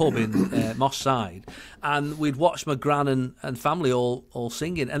Western pub in Moss Side, and we'd watch my gran and family all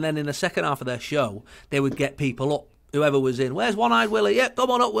singing. And then in the second half of their show, they would get people up, whoever was in. Where's One-Eyed Willie? Yeah, come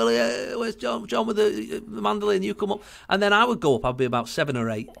on up, Willie. Where's John with the mandolin? You come up. And then I would go up. I'd be about 7 or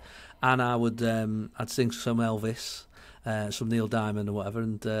 8, and I would I'd sing some Elvis, some Neil Diamond or whatever,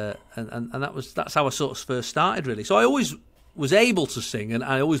 and that's how I sort of first started, really. So I always was able to sing, and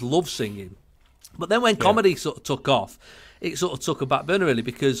I always loved singing. But then when comedy sort of took off, it sort of took a back burner, really,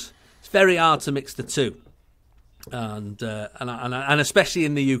 because it's very hard to mix the two, and especially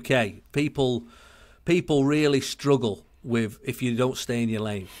in the UK, people really struggle with if you don't stay in your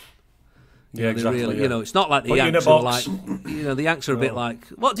lane. Exactly. It's not like the Yanks are like, the Yanks are a bit like,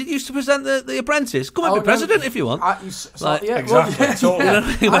 what, did you used to present the Apprentice? Come and be president if you want. Exactly.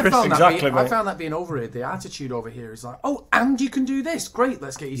 Totally. I found that being overrated. The attitude over here is like, and you can do this. Great,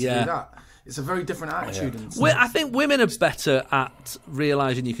 let's get you to do that. It's a very different attitude. I think women are better at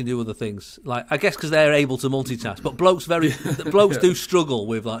realising you can do other things. Like, I guess because they're able to multitask. But blokes do struggle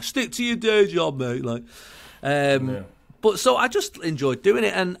with, like, stick to your day job, mate. Like, But so I just enjoyed doing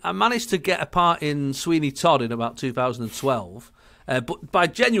it, and I managed to get a part in Sweeney Todd in about 2012. But by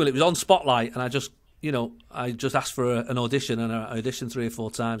genuine, it was on Spotlight, and I just asked for an audition, and I auditioned 3 or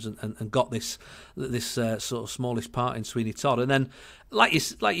 4 times, and got this sort of smallish part in Sweeney Todd. And then, like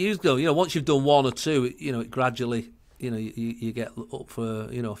you go, once you've done 1 or 2, it gradually, you get up for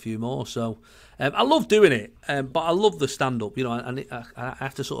a few more. So I love doing it, but I love the stand up, and I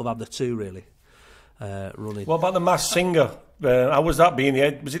have to sort of have the 2 really. Running. What about the Masked Singer? How was that being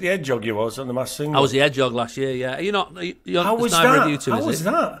was it the Head Jog you was on the Masked Singer? I was the Head Jog last year, yeah. Are you not? How was that? How was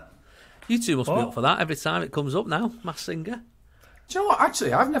that? You two must be up for that every time it comes up now, Masked Singer. Do you know what?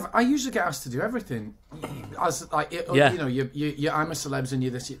 Actually, I usually get asked to do everything. I'm a celebs and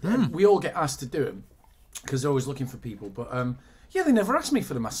you're this. We all get asked to do them because they're always looking for people. But they never asked me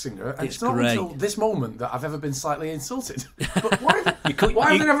for the Masked Singer. And it's not great. until this moment that I've ever been slightly insulted. But why have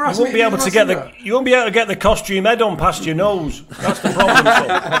they never asked me? You won't be able to get the costume head on past your nose. That's the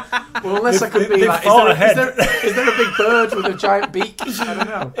problem. Well, unless I could be like, is there a big bird with a giant beak? I don't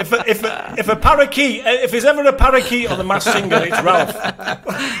know. If a parakeet, if there's ever a parakeet on the Masked Singer, it's Ralph.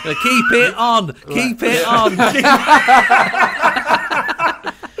 Keep it on. Keep it on.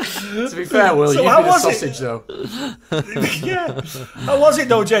 To be fair, Will, you've been a sausage, though. Yeah. How was it,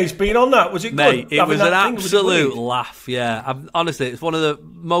 though, Jace, being on that? Was it Mate, good? It was an absolute laugh, yeah. Honestly, it's one of the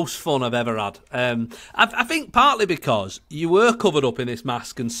most fun I've ever had. I think partly because you were covered up in this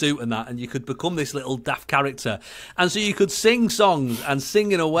mask and suit and that, and you could become this little daft character. And so you could sing songs and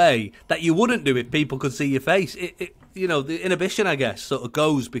sing in a way that you wouldn't do if people could see your face. The inhibition, I guess, sort of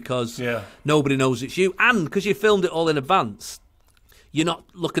goes because nobody knows it's you. And because you filmed it all in advance, you're not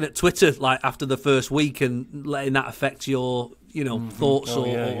looking at Twitter like after the first week and letting that affect your thoughts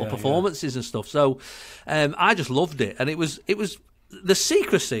or performances and stuff. So I just loved it, and it was the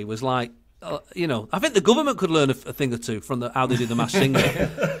secrecy was like. I think the government could learn a thing or two from how they do the Masked Singer. Do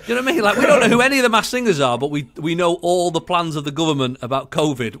you know what I mean? Like, we don't know who any of the Masked Singers are, but we know all the plans of the government about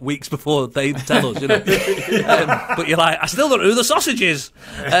COVID weeks before they tell us. But you're like, I still don't know who the sausage is.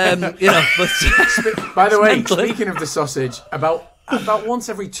 But by the way, speaking of the sausage, about once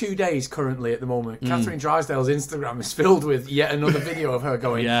every 2 days currently at the moment, Catherine Drysdale's Instagram is filled with yet another video of her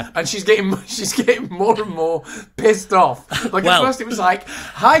going, and she's getting more and more pissed off. Like at first it was like,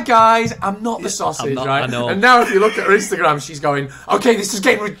 "Hi guys, I'm not the sausage," right? I know. And now if you look at her Instagram, she's going, "Okay, this is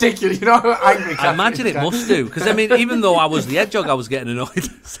getting ridiculous." You know how angry. I imagine it must do, because I mean, even though I was the hedgehog, I was getting annoyed.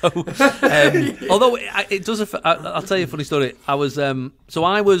 So, although it does, I'll tell you a funny story. I was so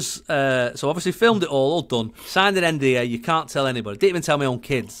obviously filmed it all done, signed an NDA. You can't tell anybody. Didn't even tell my own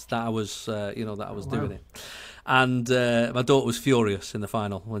kids that I was, doing it. And my daughter was furious in the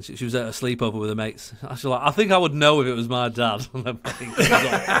final when she was at a sleepover with her mates. I was like, I think I would know if it was my dad.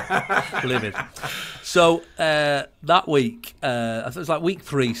 Livid. So that week, I think it was like week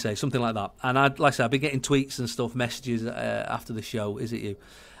 3, say something like that. And I'd been getting tweets and stuff, messages after the show. Is it you?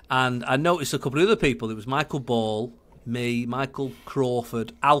 And I noticed a couple of other people. It was Michael Ball, me, Michael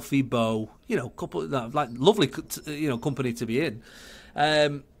Crawford, Alfie Bow, couple like lovely, company to be in.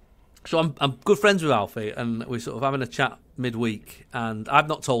 So I'm good friends with Alfie, and we're sort of having a chat midweek, and I've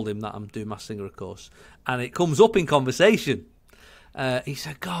not told him that I'm doing Masked Singer, of course, and it comes up in conversation. He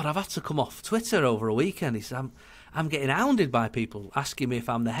said, "God, I've had to come off Twitter over a weekend." He said, "I'm getting hounded by people asking me if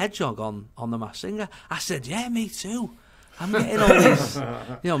I'm the hedgehog on the Masked Singer." I said, "Yeah, me too. I'm getting all these,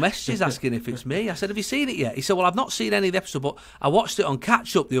 messages asking if it's me." I said, "Have you seen it yet?" He said, "Well, I've not seen any of the episode, but I watched it on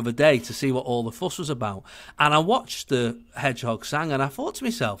Catch Up the other day to see what all the fuss was about. And I watched the hedgehog sang, and I thought to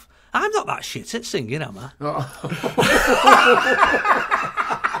myself, I'm not that shit at singing, am I?"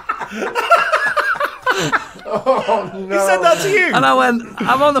 Oh, no. He said that to you? And I went,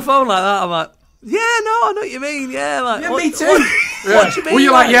 I'm on the phone like that. I'm like, "Yeah, no, I know what you mean. Yeah, like, yeah, me too." What do you mean? Well,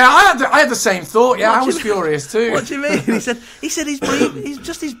 you're like, "Yeah, I had the same thought. Yeah, I was furious too." What do you mean? He said his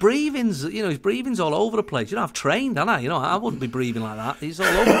breathing's, his breathing's all over the place. I've trained, haven't I? I wouldn't be breathing like that. He's all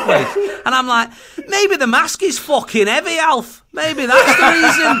over the place. And I'm like, maybe the mask is fucking heavy, Alf. Maybe that's the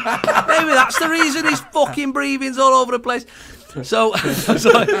reason. Maybe that's the reason his fucking breathing's all over the place. So we sort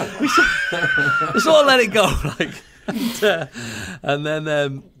of let it go, like, and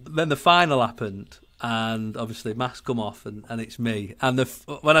then the final happened. And obviously, masks come off, and it's me. And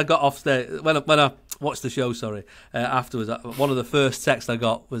when I got off stage, when I watched the show, afterwards, one of the first texts I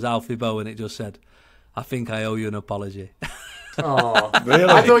got was Alfie Bow, and it just said, "I think I owe you an apology." Oh, really?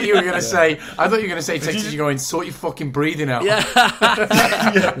 I thought you were going to say. Texted you going, "Sort your fucking breathing out." Yeah.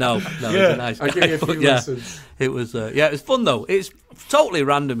 No, it's a nice guy. I'll give you a few lessons. It was, it was fun though. It's totally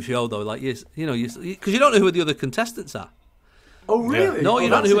random show though. Like because you don't know who the other contestants are. Oh, really? No, you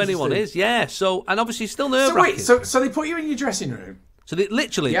don't know who anyone is. Yeah, so, and obviously still nerve-wracking. So they put you in your dressing room? So they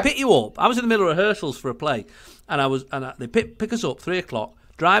literally pick you up. I was in the middle of rehearsals for a play, and they pick us up 3:00,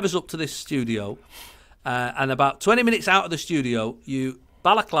 drive us up to this studio, and about 20 minutes out of the studio, you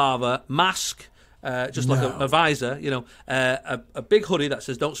balaclava, mask, just like a visor, a big hoodie that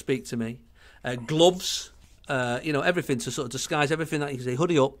says "Don't speak to me," gloves, everything to sort of disguise everything that you can say.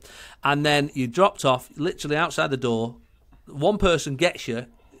 Hoodie up, and then you dropped off literally outside the door. One person gets you.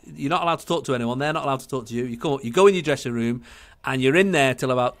 You're not allowed to talk to anyone. They're not allowed to talk to you. You go in your dressing room, and you're in there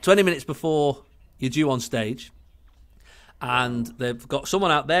till about 20 minutes before you're due on stage. And they've got someone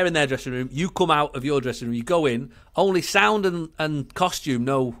out there in their dressing room. You come out of your dressing room. You go in. Only sound and costume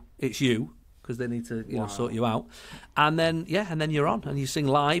know it's you, because they need to sort you out. And then you're on, and you sing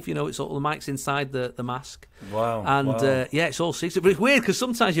live. It's all the mics inside the mask. Wow. And it's all secret. But it's weird because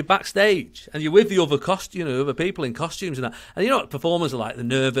sometimes you're backstage and you're with the other other people in costumes and that. And you know what performers are like, they're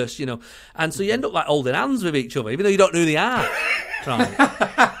nervous, And so you end up like holding hands with each other, even though you don't know who they are. Right.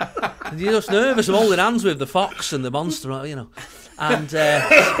 And you're just nervous of holding hands with the fox and the monster, And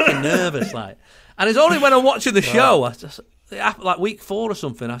fucking nervous, like. And it's only when I'm watching the show, like week 4 or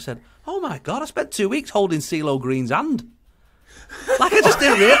something, I said, "Oh my God, I spent 2 weeks holding CeeLo Green's hand." Like, I just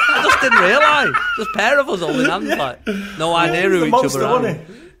didn't realise. Just a pair of us holding hands, like, no idea who each other are.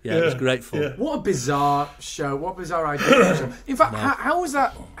 Yeah, it was great fun. Yeah. What a bizarre show. What a bizarre idea. In fact, how was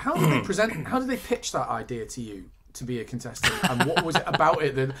that? How did they pitch that idea to you to be a contestant? And what was it about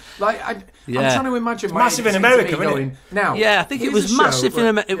it that, like, I'm trying to imagine. Massive in America, going, now. Yeah, I think it was massive in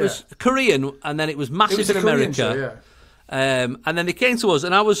America. It was Korean, and then it was massive in America. Show, and then they came to us,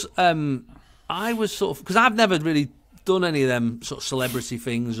 and I was sort of, because I've never really done any of them sort of celebrity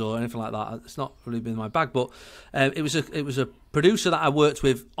things or anything like that. It's not really been my bag, but it was a producer that I worked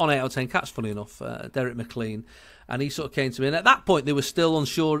with on 8 out of 10 Cats, funny enough, Derek McLean, and he sort of came to me. And at that point, they were still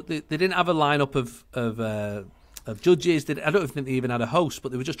unsure. They didn't have a lineup of judges. I don't think they even had a host,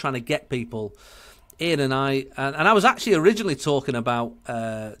 but they were just trying to get people in. And I was actually originally talking about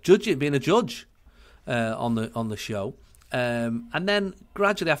judging, being a judge on the show. And then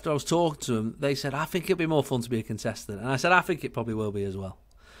gradually, after I was talking to them, they said, "I think it'd be more fun to be a contestant." And I said, "I think it probably will be as well."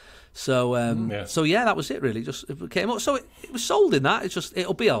 So, that was it. Really, just it came up. So it was sold in that.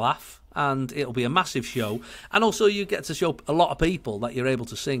 It'll be a laugh. And it'll be a massive show, and also you get to show a lot of people that you're able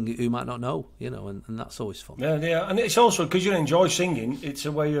to sing who might not know, and that's always fun. Yeah, and it's also because you enjoy singing. It's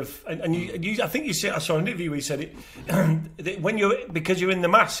a way of, and you I think you said, I saw an interview where you said it when because you're in the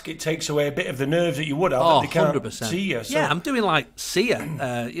mask, it takes away a bit of the nerves that you would have. That they can't 100%. see you. So. Yeah, I'm doing like Sia,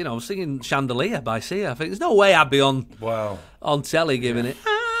 singing Chandelier by Sia. I think there's no way I'd be on telly giving it.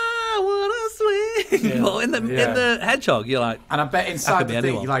 Yeah. But in the Hedgehog, you're like, and I bet inside the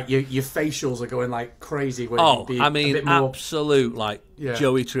thing, like your facials are going like crazy. A bit more, absolute like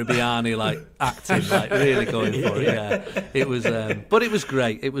Joey Tribbiani like acting, like really going for it. Yeah, it was, but it was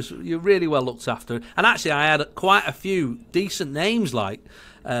great. It was you're really well looked after, and actually I had quite a few decent names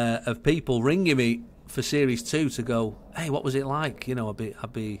of people ringing me for Series 2 to go, hey, what was it like?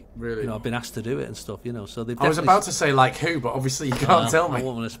 I'd be really, I've been asked to do it and stuff. So they've. I was about to say like who, but obviously you can't tell me. I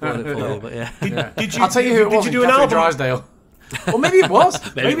won't want to spoil it for you, but yeah. I'll tell you who it was. Did you do an album? Drysdale. Well, maybe it was.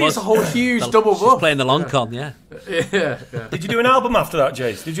 maybe it's a whole huge double book. Playing the long con, yeah. Did you do an album after that,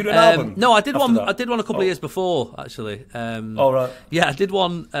 Jace? Did you do an album? No, I did one. I did one a couple of years before, actually. Right. Yeah, I did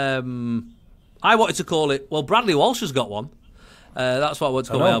one. I wanted to call it. Well, Bradley Walsh has got one. That's what I want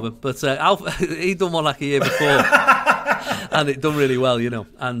to call my album. But he'd done one like a year before, and it done really well,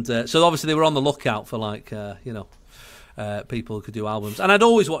 And so obviously they were on the lookout for people who could do albums. And I'd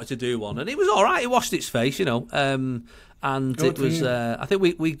always wanted to do one, and it was all right. It washed its face, And good it was. I think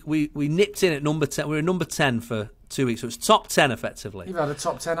we nipped in at number 10. We were number 10 for 2 weeks. So it was top 10 effectively. You've had a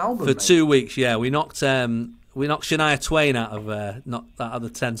top 10 album for 2 weeks. Yeah, we knocked Shania Twain out of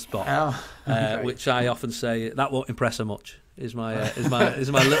the 10 spot, which I often say that won't impress her much. Is my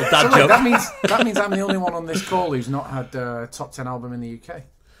little dad joke. That means I'm the only one on this call who's not had a top 10 album in the UK.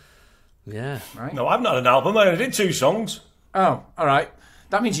 Yeah. Right. No, I've not had an album. I did 2 songs. Oh, all right.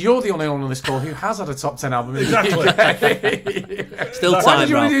 That means you're the only one on this call who has had a top 10 album in the UK. Still time. Why did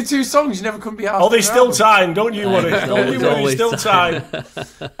you only do 2 songs? You never couldn't be asked. Oh, there's still time. Don't you worry. Don't you worry. There's still time.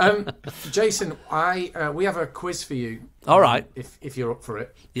 Jason, we have a quiz for you. All right. If you're up for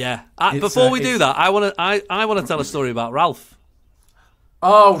it. Yeah. Before we do that, I want to tell a story about Ralph.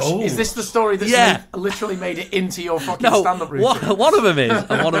 Oh, is this the story that's literally made it into your fucking stand-up routine? One of them is,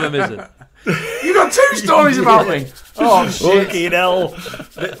 and one of them isn't. You got 2 stories about me. Oh shit! Fucking hell!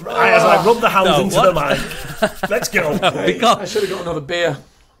 As I rub the hands into the mic. Let's go. I should have got another beer.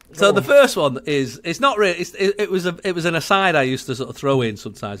 So the first one is, it's not really. It was an aside I used to sort of throw in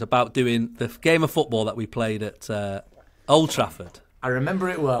sometimes about doing the game of football that we played at Old Trafford. I remember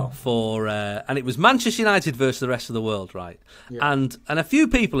it well. And it was Manchester United versus the rest of the world, right? Yeah. And a few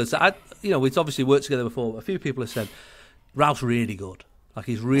people have said, we'd obviously worked together before, but a few people have said, Ralph's really good. Like,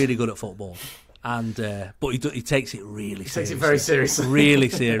 he's really good at football. And but he takes it really seriously. He takes it very seriously. Really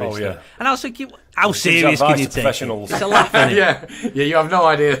seriously. Oh, yeah. And I was thinking, how serious can you take it? It's a laugh, innit? Yeah, you have no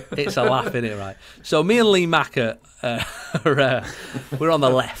idea. It's a laugh, innit, right? So me and Lee Macker, we're on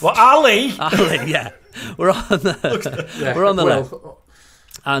the left. Well, Ali, yeah. We're on the left.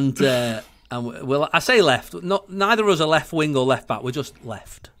 And well, I say left. Neither of us are left wing or left back. We're just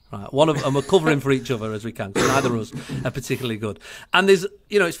left. Right, and we're covering for each other as we can, because neither of us are particularly good. And there's,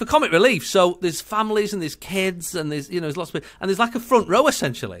 it's for comic relief, so there's families and there's kids and there's lots of people, and there's like a front row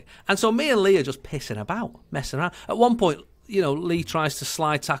essentially. And so me and Lee are just pissing about, messing around. At one point, Lee tries to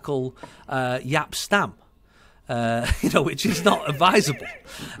slide tackle Yap Stam, which is not advisable.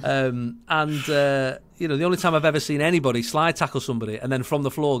 The only time I've ever seen anybody slide tackle somebody and then from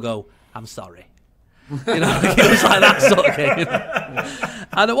the floor go, "I'm sorry." It was like that sort of game.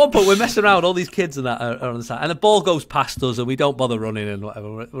 And at one point we're messing around, all these kids and that are on the side, and the ball goes past us and we don't bother running and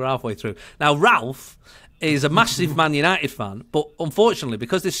whatever. We're halfway through. Now Ralph is a massive Man United fan, but unfortunately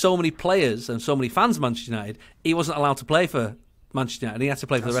because there's so many players and so many fans of Manchester United, he wasn't allowed to play for Manchester United. He had to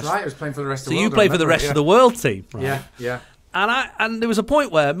play for the rest. That's right. He was playing for the rest of the world. So you play for the rest of the world team, right? Yeah. And there was a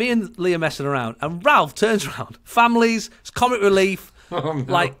point where me and Lee are messing around, and Ralph turns around, families, it's comic relief. Oh, no.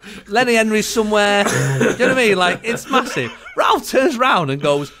 Like Lenny Henry's somewhere. Do you know what I mean? Like, it's massive. Ralph turns round and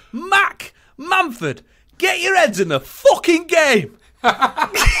goes, Manford, get your heads in the fucking game.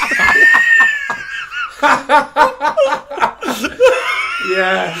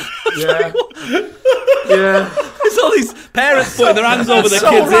 Yeah. There's all these parents putting their hands over their so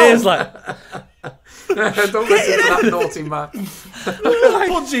kids' wrong. ears like... Don't listen to that naughty man.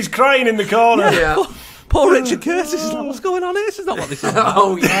 Pudsy's crying in the corner. Yeah. Poor Richard Curtis is like, what's going on here? This is not what this is about.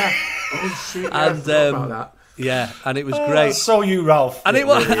 Oh yeah. Oh shit. Yeah, And, I forgot about that. Yeah, and it was great. So you, Ralph. And it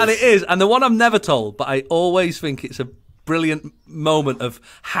was, and it is, and the one I'm never told, but I always think it's a brilliant moment of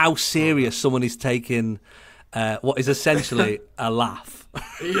how serious someone is taking what is essentially a laugh.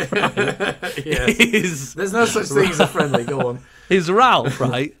 Yes. There's no such thing as a friendly. Go on. His Ralph,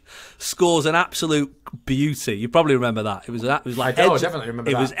 right, scores an absolute beauty. You probably remember that. It was like I definitely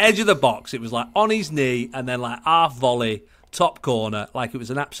remember that. It was edge of the box. It was like on his knee, and then like half volley. Top corner, like it was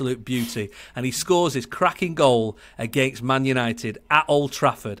an absolute beauty, and he scores his cracking goal against Man United at Old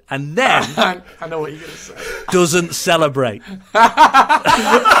Trafford, and then I know what you're going to say. doesn't celebrate. You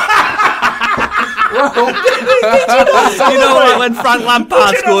know, like when Frank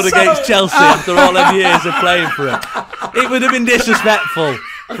Lampard scored against Chelsea after all them years of playing for him, it would have been disrespectful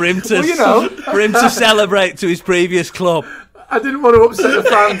for him to for him to celebrate to his previous club. I didn't want to upset the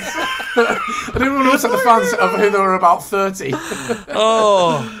fans. I didn't want to upset the fans of who there were about 30.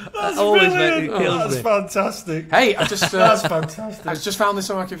 Oh, that always kills me. Fantastic. Hey, I just That's fantastic. I just found this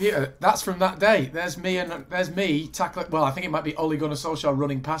on my computer. That's from that day. There's me tackling. Well, I think it might be Ole Gunnar Solskjaer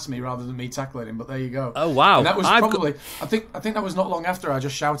running past me rather than me tackling him. But there you go. Oh wow! And that was probably. I think that was not long after I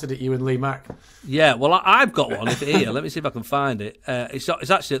just shouted at you and Lee Mack. Yeah, well, I've got one here. Let me see if I can find it. It's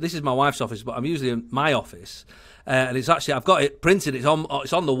actually, this is my wife's office, but I'm usually in my office. And it's actually, I've got it printed. It's on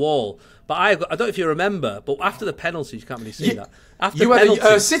the wall. But I don't know if you remember. But after the penalties, you can't really see that. After You had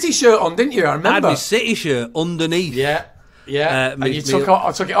a City shirt on, didn't you? I I had remember. my City shirt underneath. Yeah. And you took it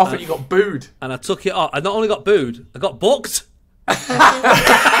off and you got booed. And I took it off. I not only got booed, I got booked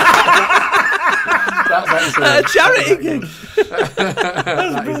That's excellent. at a charity gig.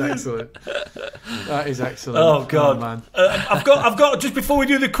 That is excellent. That is excellent. Oh God, man! I've got just before we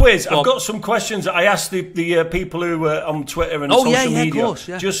do the quiz, I've got some questions that I asked the people who were on Twitter and social media. Of course,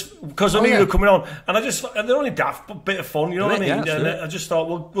 yeah. Just because I knew you were coming on, and they're only daft, but bit of fun, you know what I mean? Yeah, and I just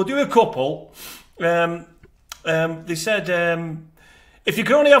thought we'll do a couple. They said if you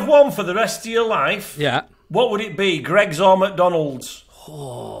could only have one for the rest of your life, what would it be? Greggs or McDonald's?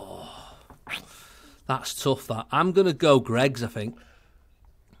 Oh, that's tough. That I'm going to go Greggs, I think.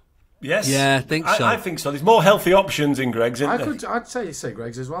 Yes. Yeah, I think so. I think so. There's more healthy options in Greggs, isn't there? I'd say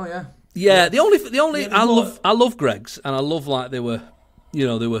Greggs as well. Yeah. Yeah. The only I love Greggs, and I love like they were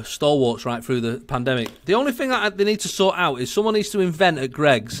stalwarts right through the pandemic. The only thing that they need to sort out is someone needs to invent at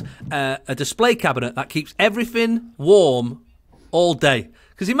Greggs a display cabinet that keeps everything warm all day.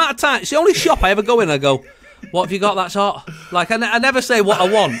 Because the amount of time, it's the only shop I ever go in. I go, what have you got that's hot? Like I never say what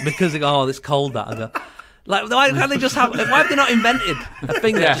I want because they go, oh, it's cold. That I go. Like, why can't they just have? Why have they not invented a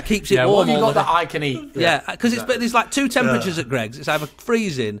thing that just keeps it warm? What have you all got the that I can eat? Yeah, because there's like two temperatures at Greggs. It's either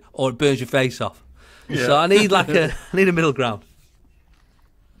freezing or it burns your face off. Yeah. So I need a middle ground.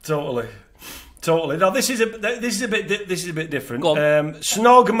 Totally. Now this is a bit different. Go on.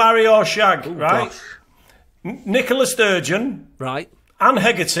 Snog, marry or shag, right? Nicola Sturgeon, Right. Anne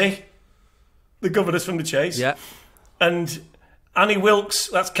Hegarty, the governess from The Chase, Yeah. and Annie Wilkes.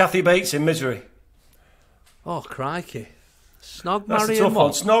 That's Kathy Bates in Misery. Oh crikey! Snog, That's marry, a tough and one.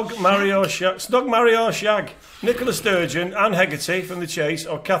 what? Snog, marry or shag. Snog, marry or shag. Nicola Sturgeon, Anne Hegarty from The Chase,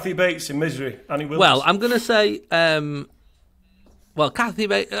 or Kathy Bates in Misery. Annie Wilkes. Well, I'm going to say. Kathy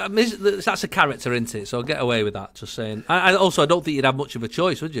Bates. That's a character, isn't it? So I'll get away with that. Just saying. I don't think you'd have much of a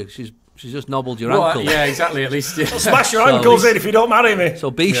choice, would you? She's just nobbled your ankle. Yeah, exactly. At least. Yeah. smash your ankles in if you don't marry me. So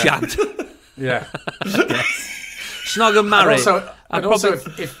be shagged. Yeah. Snog and marry. And also,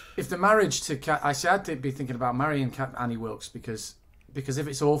 if the marriage to I'd be thinking about marrying Annie Wilkes because if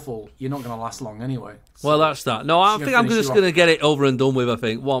it's awful, you're not going to last long anyway. So Well, that's that. No, I think I'm just going to get it over and done with. I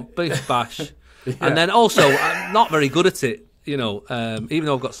think one bish bash, and then also I'm not very good at it. You know, even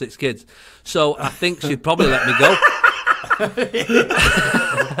though I've got 6 kids, so I think she'd probably let me go.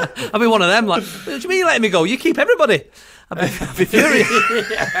 I'd be one of them. Like, what do you mean you're letting me go? You keep everybody. I'd be furious.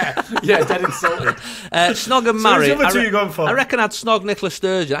 yeah, dead insulted. Snog and marry. So the other two you're going for? I reckon I'd snog Nicola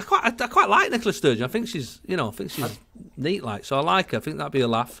Sturgeon. I quite like Nicola Sturgeon. I think she's neat. Like, so I like her. I think that'd be a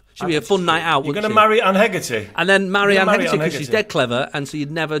laugh. She'd be a fun night out. You're going to marry Anne Hegarty, and then marry Anne Hegarty because she's Hegarty. dead clever, and so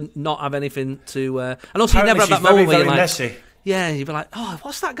you'd never not have anything to. And also, you'd Apparently never have that she's very, moment where very you're like, messy. yeah, you'd be like, oh,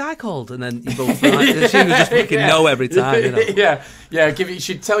 what's that guy called? And then you both like, she would just fucking know every time. You know? Yeah.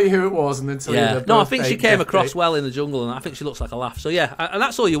 She'd tell you who it was and then tell you the No, I think birthday, she came death across date. well in the jungle, and I think she looks like a laugh. So yeah, and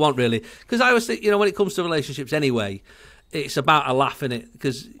that's all you want really. Because I always think, when it comes to relationships anyway, it's about a laugh in it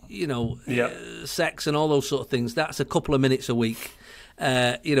because sex and all those sort of things. That's a couple of minutes a week.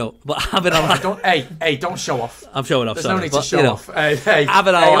 But having a laugh. Don't show off. I'm showing off. There's sorry, no need to show off.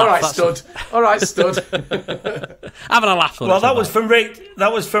 Having a laugh. All right, stud. Having a laugh. Well, that was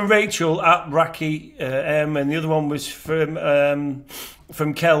from Rachel at Bracky, and the other one was from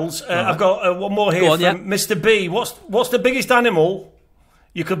Kells. I've got one more here from Mr. B. What's the biggest animal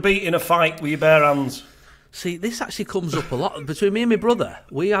you could beat in a fight with your bare hands? See, this actually comes up a lot between me and my brother.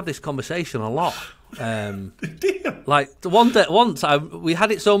 We have this conversation a lot. Like once we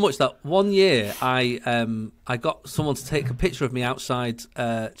had it so much that one year I got someone to take a picture of me outside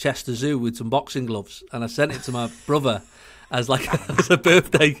Chester Zoo with some boxing gloves, and I sent it to my brother as a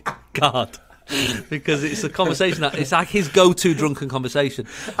birthday card. Because it's a conversation it's like his go-to drunken conversation.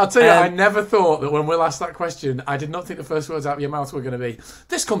 I'll tell you, I never thought that when Will asked that question, I did not think the first words out of your mouth were going to be,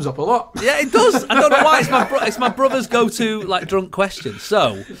 "This comes up a lot." Yeah, it does. I don't know why. It's my brother's go-to drunk question.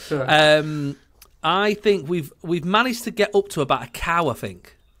 So, I think we've managed to get up to about a cow. I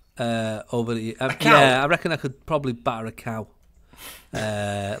think over the a cow? Yeah, I reckon I could probably batter a cow.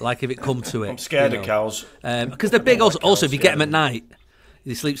 If it come to it, I'm scared of cows because they're big. Also, if you get them at night,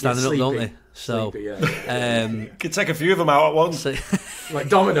 they sleep standing up, don't they? So, could take a few of them out at once, like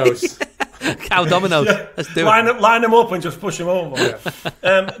dominoes. Cow dominoes. Let's do line them up and just push them over.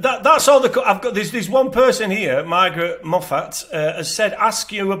 That's all. I've got. There's one person here, Margaret Moffat, has said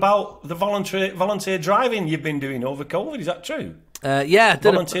ask you about the volunteer driving you've been doing over COVID. Is that true? Yeah,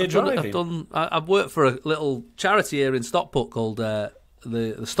 volunteer driving. I've worked for a little charity here in Stockport called the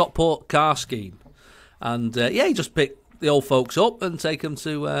Stockport Car Scheme, and you just pick the old folks up and take them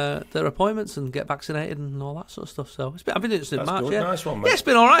to their appointments and get vaccinated and all that sort of stuff. So I've been doing it since March. Good. Yeah, nice one, mate. Yeah, it's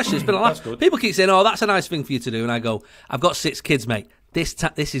been all right. Actually, it's been a laugh. Good. People keep saying, "Oh, that's a nice thing for you to do," and I go, "I've got 6 kids, mate. This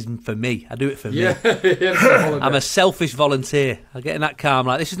isn't for me. I do it for me. I'm a selfish volunteer. I get in that car. I'm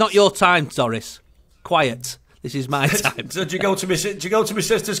like, this is not your time, Doris. Quiet. This is my time." So do you go to my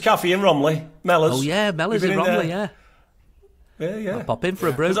sister's cafe in Romley, Mellor's? Oh yeah, Mellor's in Romley. Yeah. Yeah. I'll pop in for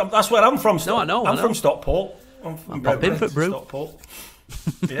a brew. That's where I'm from. No, I know. I'm from Stockport. I'll pop in for a brew. Stockport.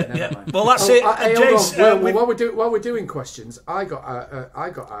 Yeah. Well, that's it. Jace, while we're doing questions, I got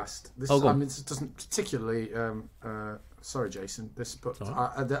asked. This doesn't particularly. Sorry, Jason.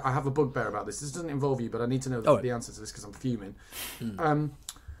 I have a bugbear about this. This doesn't involve you, but I need to know the answer to this because I'm fuming.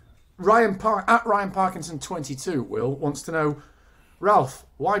 Ryan Parkinson 22 Will wants to know, Ralph,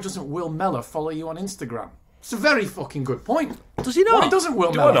 why doesn't Will Mellor follow you on Instagram? It's a very fucking good point. Does he not? Why doesn't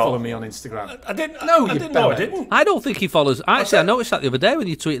Will Mellor follow me on Instagram? I didn't know. I didn't. I don't think he follows. Actually, I noticed that the other day when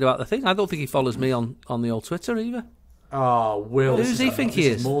you tweeted about the thing. I don't think he follows me on the old Twitter either. Oh, Will. Who does he think he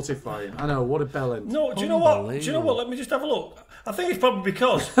is? Mortifying. I know. What a bellend. No. Do you know what? Let me just have a look. I think it's probably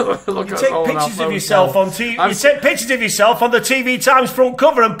because you take pictures of yourself on TV. You take pictures of yourself on the TV Times front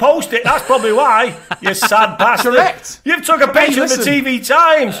cover and post it. That's probably why. You sad bastard. Correct. You've took a picture of the TV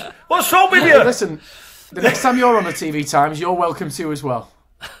Times. What's wrong with you? Listen, the next time you're on the TV Times, you're welcome to as well.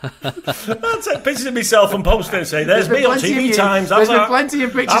 I'll take pictures of myself and post it and say, "There's me on TV Times." There's been plenty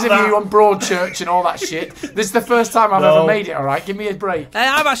of pictures of you on Broadchurch and all that shit. This is the first time I've ever made it. All right, give me a break.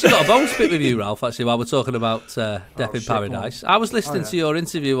 I've actually got a bone spit with you, Ralph. Actually, while we're talking about Death in Paradise, I was listening to your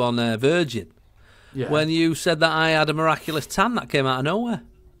interview on Virgin when you said that I had a miraculous tan that came out of nowhere.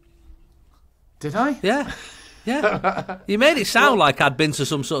 Did I? Yeah. You made it sound like I'd been to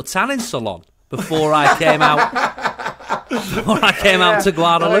some sort of tanning salon before I came out. To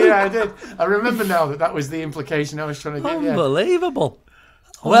Guadalupe. Yeah, I did. I remember now that was the implication I was trying to get. Unbelievable.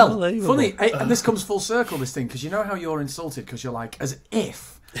 Well, funny, and this comes full circle, this thing, because you know how you're insulted because you're like, as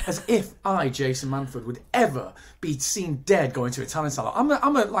if I, Jason Manford, would ever be seen dead going to a tanning salon.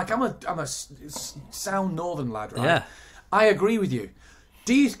 I'm a sound northern lad, right? Yeah. I agree with you.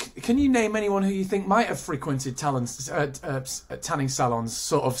 Can you name anyone who you think might have frequented tanning salons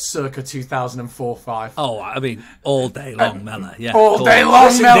sort of circa 2004-05? Oh, I mean, all day long, Mellor. Yeah, all day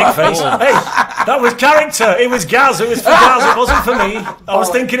long, Mellor. Hey, that was character. It was Gaz. It was for Gaz. It wasn't for me. I was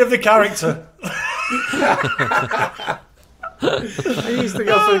thinking of the character. I used to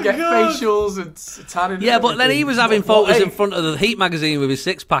go get facials and tanning. Yeah, but then he was having photos in front of the Heat magazine with his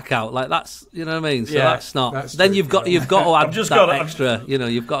 6-pack out. Like that's, you know what I mean. So that's not. That's then true. You've got to add extra. You know,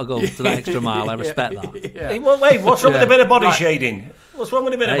 you've got to go to that extra mile. I respect that. Yeah. Hey, well, wait, what's wrong with a bit of body shading? What's wrong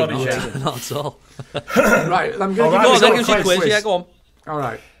with a bit of body shading? Not at all. Right, I'm going to give you a quiz. Yeah, go on. All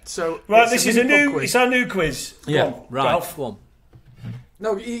right. So this is it's our new quiz. Yeah, Ralph. Go on.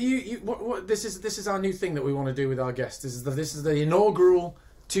 No, this is our new thing that we want to do with our guests. This is the inaugural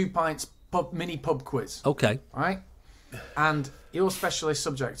 2 Pints mini pub quiz. Okay. All right. And your specialist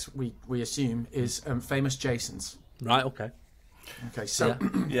subject, we assume, is famous Jasons. Right, okay. Okay, so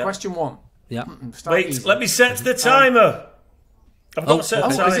Yeah. question 1. Yeah. Start Wait, easy. let me set the timer. I've got to set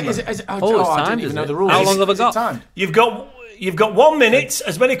the timer. Is it, it's I timed, didn't even is know it? the rules. How long have I Is it got? timed? You've got 1 minute,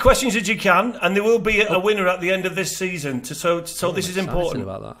 as many questions as you can, and there will be a winner at the end of this season. So this is important.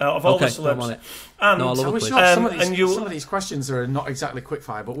 About that. Out of all the I'm on celebs. it. And No, I love So a we're quiz. sure some and of these questions are not exactly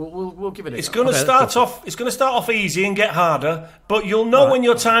quickfire, but we'll give it a it's go. going to Okay, start let's go. off. It's going to start off easy and get harder, but you'll know when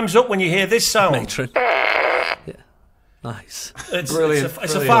your time's up when you hear this sound. Matron. Yeah. Nice. It's, Brilliant,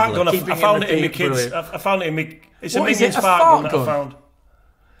 It's a brilliant. fart gun. Keeping I found it in my beat, kids. brilliant. I found it in my. It's What a is Minions it, a fart fart gun that gun? I found.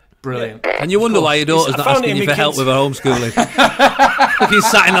 Brilliant. And you wonder why your daughter's I not found it asking in you my for help kids. with her homeschooling. Fucking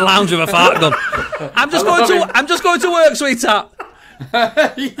sat in the lounge with a fart gun. I'm just going to work, sweetheart.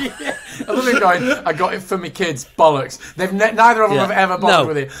 I love him going, I got it for my kids, bollocks. Neither of them have ever bothered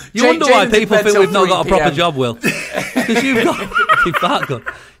with it. You wonder why Jaden's in people bed think till we've not 3 got a proper PM. job, Will. Because you've got a fucking fart gun.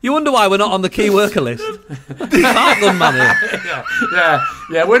 You wonder why we're not on the key worker list. Fart gun man here.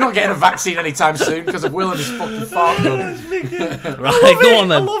 Yeah, we're not getting a vaccine anytime soon because of Will and his fucking fart gun. Right, go on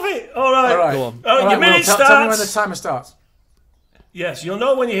I then. love it. All right. Go on. All right, your minute Will, starts. tell me when the timer starts. Yes, you'll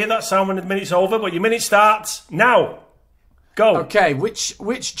know when you hear that sound when the minute's over, but your minute starts now. Go. Okay, which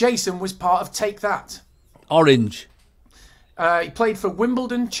Jason was part of Take That? Orange. He played for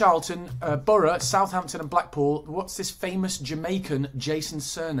Wimbledon, Charlton, Borough, Southampton and Blackpool. What's this famous Jamaican Jason's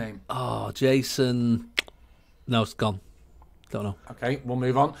surname? Oh, Jason. No, it's gone. Don't know. Okay, we'll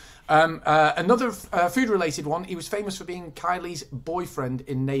move on. Another food-related one. He was famous for being Kylie's boyfriend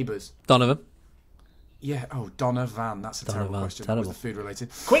in Neighbours. Donovan. Yeah, Donovan. That's a terrible Donovan, question. terrible. That was the food-related.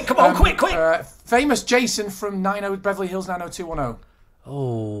 Quick, come on, quick. Famous Jason from Beverly Hills 90210.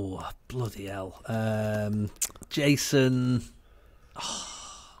 Oh, bloody hell. Jason.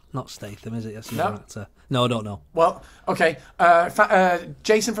 Oh, not Statham, is it? That's another actor. No, I don't know. Well, okay.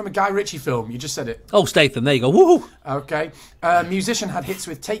 Jason from a Guy Ritchie film. You just said it. Oh, Statham. There you go. Woohoo! Okay. Musician had hits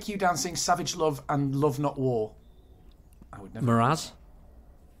with Take You Dancing, Savage Love, and Love Not War. I would never. Mraz.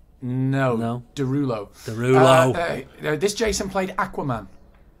 No. Derulo. This Jason played Aquaman.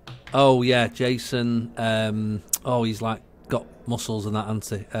 Oh yeah, Jason. He's like got muscles and that, hasn't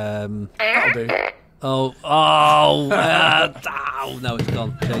he? That'll do. No, it's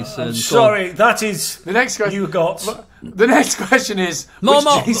gone. Jason. Sorry, that is The next question. you got. The next question is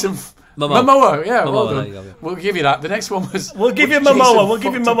Momo. which Jason. Momo. Momoa. Yeah, Momoa, well there done. you go, yeah. We'll give you that. The next one was. We'll give which you Momoa, Jason we'll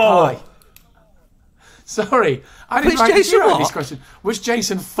give you fucked a Momoa. pie? Sorry, I didn't Which write Jason you out what? this question. Which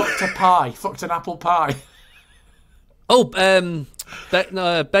Jason fucked a pie? Fucked an apple pie? Oh, Bateman,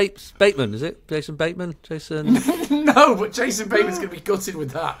 is it? Jason Bateman? Jason. No, but Jason Bateman's going to be gutted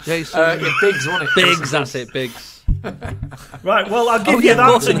with that. Jason. Yeah, Biggs, wasn't it? Biggs, that's it, Biggs. Right, well, I'll give Oh, you yeah, that,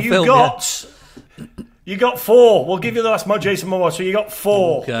 both in and the you film, got. You got 4. We'll give you the last mod, Jason Momoa. So you got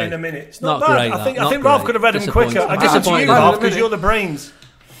 4 Okay. in a minute. It's Not not, bad. great, I think that. Not Ralph great. could have read them quicker. I give it to Disappointed. you, Ralph, Disappointed. because you're the brains.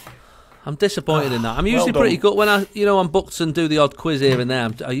 I'm disappointed in that. I'm usually done. pretty good when I'm booked and do the odd quiz here and there.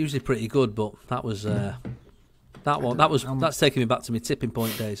 I'm usually pretty good, but that was that's taking me back to my tipping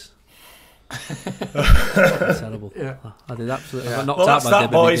point days. Terrible. Yeah. I did absolutely. I got knocked Well, out that's by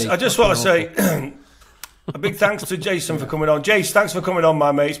that, boys. WBD. I just want to say a big thanks to Jason for coming on. Jace, thanks for coming on,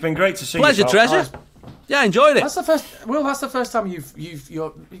 my mate. It's been great to see Pleasure, you. pal. treasure. Yeah, I enjoyed it. That's the first. Will, that's the first time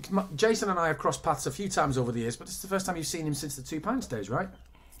you're. Jason and I have crossed paths a few times over the years, but this is the first time you've seen him since the 2 Pints days, right?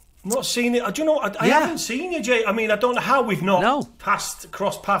 Not seen it. Do you know? I Yeah. haven't seen you, Jay. I mean, I don't know how we've not No.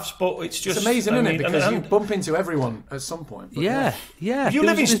 crossed paths, but it's just It's amazing, isn't it? Because and you bump into everyone at some point. But Yeah. You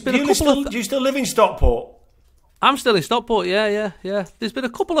live in, do you still live in Stockport? I'm still in Stockport. Yeah. There's been a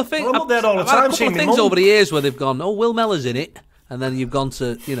couple of things. Well, I'm up there all the I've had time, a couple seeing of my things mum. over the years where they've gone, "Oh, Will Mellor's in it," and then you've gone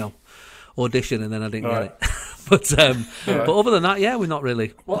to audition, and then I didn't get it. But other than that, yeah, we're not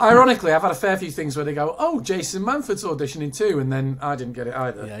really. Well, ironically, I've had a fair few things where they go, "Oh, Jason Manford's auditioning too," and then I didn't get it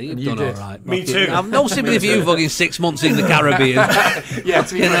either. Yeah, you've and you done did. all right. Me too. I've no sympathy for you fucking 6 months in the Caribbean. Yeah,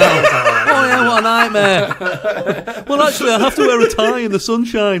 to be You fair, know. that was all right. Oh yeah, what a nightmare. Well, actually, I have to wear a tie in the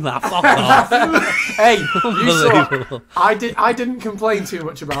sunshine. Fuck off. Hey, you saw. Unbelievable. I didn't complain too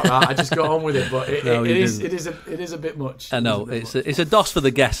much about that. I just got on with it, but it No, you is didn't. it is a bit much. I know it's a DOS for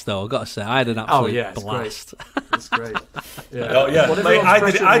the guest, though. I've got to say, I had an absolute yeah, it's blast. It's great. Yeah. Oh, yeah. Well, Mate,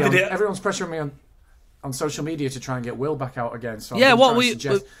 everyone's I did it. Everyone's pressuring me on social media to try and get Will back out again. So I'm Yeah, gonna try and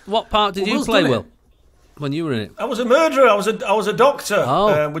suggest- what part did Well, you Will's play, done it. Will, when you were in it? I was a murderer. I was a doctor.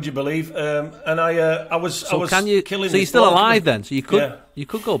 Oh. Would you believe? And I was Can you? killing. So you're this still bloke. alive then? So Yeah. you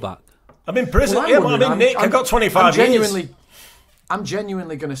could go back. I'm in prison. Well, yeah, but I'm wondering, in Nick. I've got 25 years. I'm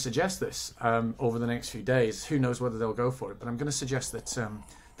genuinely going to suggest this over the next few days. Who knows whether they'll go for it? But I'm going to suggest that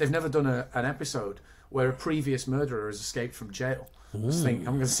they've never done an episode where a previous murderer has escaped from jail. I'm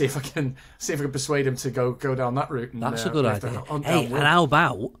going to see if I can persuade him to go down that route. And, That's a good idea. Hey, and Will. how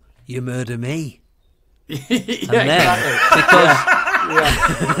about you murder me? Exactly. Because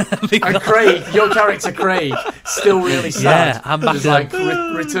And Craig, your character Craig, still really sad. Yeah, I'm back. He's like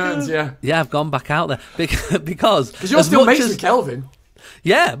returns. Yeah, I've gone back out there because you're still mates with Kelvin.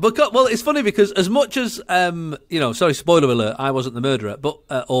 Yeah, well, it's funny because as much as sorry, spoiler alert, I wasn't the murderer, but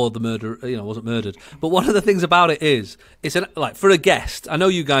or the murderer, wasn't murdered. But one of the things about it is, it's for a guest. I know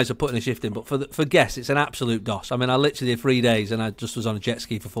you guys are putting a shift in, but for guests, it's an absolute DOS. I mean, I literally did 3 days, and I just was on a jet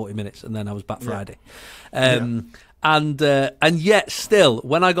ski for 40 minutes, and then I was back Friday. And yet, still,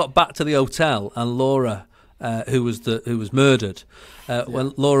 when I got back to the hotel, and Laura, who was murdered.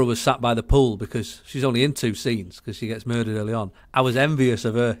 When Laura was sat by the pool because she's only in 2 scenes because she gets murdered early on, I was envious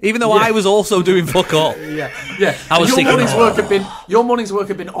of her, even though I was also doing fuck all. Yeah. I was your morning's work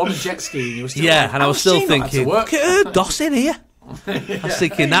had been on a jet ski. And you were still and I was still thinking, look at her dossing here. I was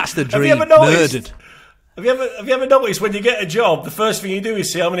thinking that's the dream. Murdered. Have you ever noticed when you get a job, the first thing you do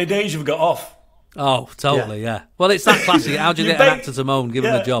is see how many days you've got off? Oh, totally. Yeah. Well, it's that classic. How do you get an actor to moan? Give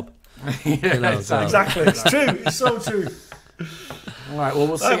him a job. Exactly. It's true. It's so true. All right. Well,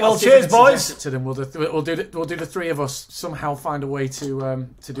 we'll see. Right, well, cheers, boys. To them, we'll do the 3 of us somehow find a way to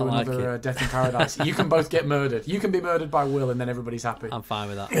do another Death in Paradise. You can both get murdered. You can be murdered by Will, and then everybody's happy. I'm fine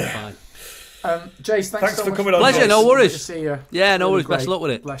with that. I'm fine. Jace, thanks so for much coming on. Pleasure. No worries. Good to see you. Yeah, no worries. Great. Best luck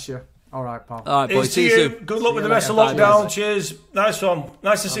with it. Bless you. All right, pal. All right, boys. See you soon. Good luck with the rest of later. lockdown. Bye. Cheers. Nice one.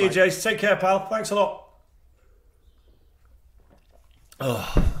 Nice to see you, Jace. Take care, pal. Thanks a lot.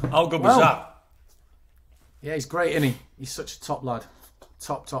 Oh, how good was that? Yeah, he's great, isn't he? He's such a top lad.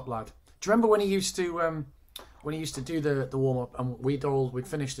 Top lad. Do you remember when he used to do the warm up and we'd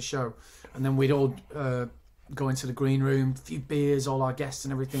finish the show and then we'd all go into the green room, a few beers, all our guests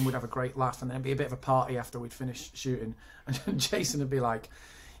and everything. We'd have a great laugh and then it'd be a bit of a party after we'd finished shooting. And Jason would be like,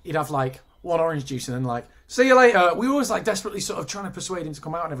 he'd have like 1 orange juice and then like, see you later. We were always like desperately sort of trying to persuade him to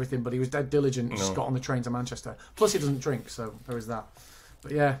come out and everything, but he was dead diligent. Just got on the train to Manchester. Plus he doesn't drink, so there is that.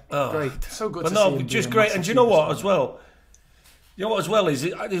 But yeah, great. So good to see him. Just great. And do you know what as well? You know what as well is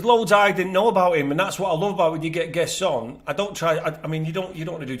there's loads I didn't know about him, and that's what I love about when you get guests on. I don't try. I mean, you don't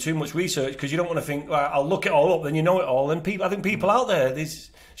want to do too much research because you don't want to think I'll look it all up, then you know it all. And I think people out there,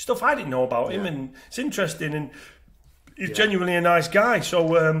 there's stuff I didn't know about him, and it's interesting. And he's genuinely a nice guy. So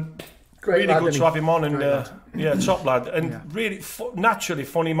great really lad, good to have him on, and top lad, and really naturally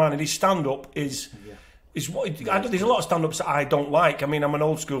funny man. And his stand up is what there's a lot of stand-ups that I don't like. I mean, I'm an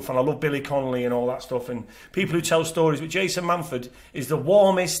old school fan. I love Billy Connolly and all that stuff, and people who tell stories. But Jason Manford is the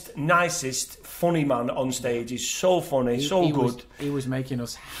warmest, nicest, funny man on stage. He's so funny, good. He was making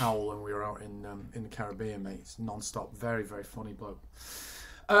us howl when we were out in the Caribbean, mate. It's non-stop, very, very funny bloke.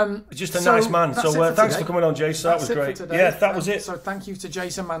 Just a nice man. So thanks for coming on, Jason. That was great. Yeah, that was it. So thank you to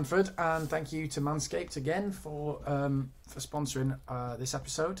Jason Manford, and thank you to Manscaped again for sponsoring this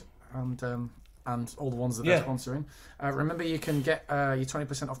episode, and all the ones that they're sponsoring. Remember, you can get your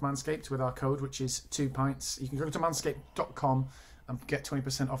 20% off Manscaped with our code, which is 2 pints. You can go to manscaped.com and get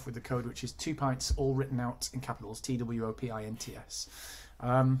 20% off with the code, which is 2 pints, all written out in capitals, TWOPINTS.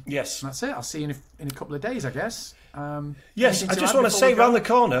 Yes. That's it. I'll see you in a couple of days, I guess. Yes, I just want to say round the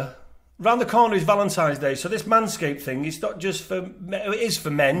corner is Valentine's Day. So this Manscaped thing, it's not just it is for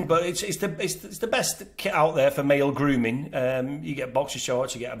men, but it's the best kit out there for male grooming. You get boxer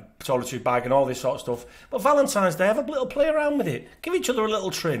shorts, you get a toiletry bag and all this sort of stuff. But Valentine's Day, have a little play around with it. Give each other a little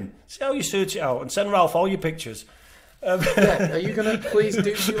trim. See how you suit it out, and send Ralph all your pictures. Are you going to please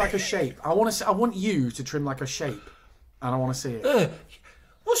do like a shape? I want you to trim like a shape, and I want to see it.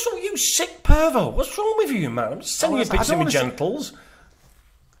 What's wrong with you, sick pervo? What's wrong with you, man? I'm just sending you pictures of my genitals.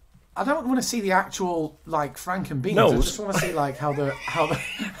 I don't want to see the actual like Frank and Beans. No. I just want to see like how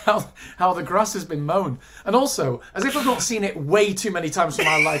the grass has been mown, and also as if I've not seen it way too many times for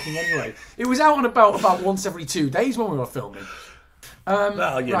my liking. Anyway, it was out and about once every 2 days when we were filming.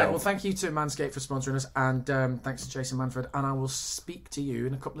 Well, thank you to Manscaped for sponsoring us, and thanks to Jason Manford, and I will speak to you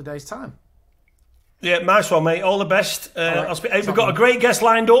in a couple of days' time. Yeah, nice one, mate. All the best. We've got a great guest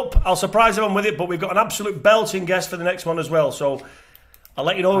lined up. I'll surprise everyone with it, but we've got an absolute belting guest for the next one as well. So I'll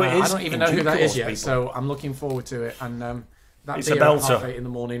let you know who it is. I don't even know who that is yet, so I'm looking forward to it. And that it's beer a at belter. 8:30 in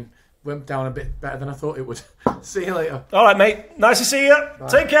the morning went down a bit better than I thought it would. See you later. All right, mate. Nice to see you. Bye.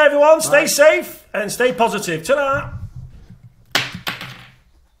 Take care, everyone. Stay safe and stay positive. Ta-da!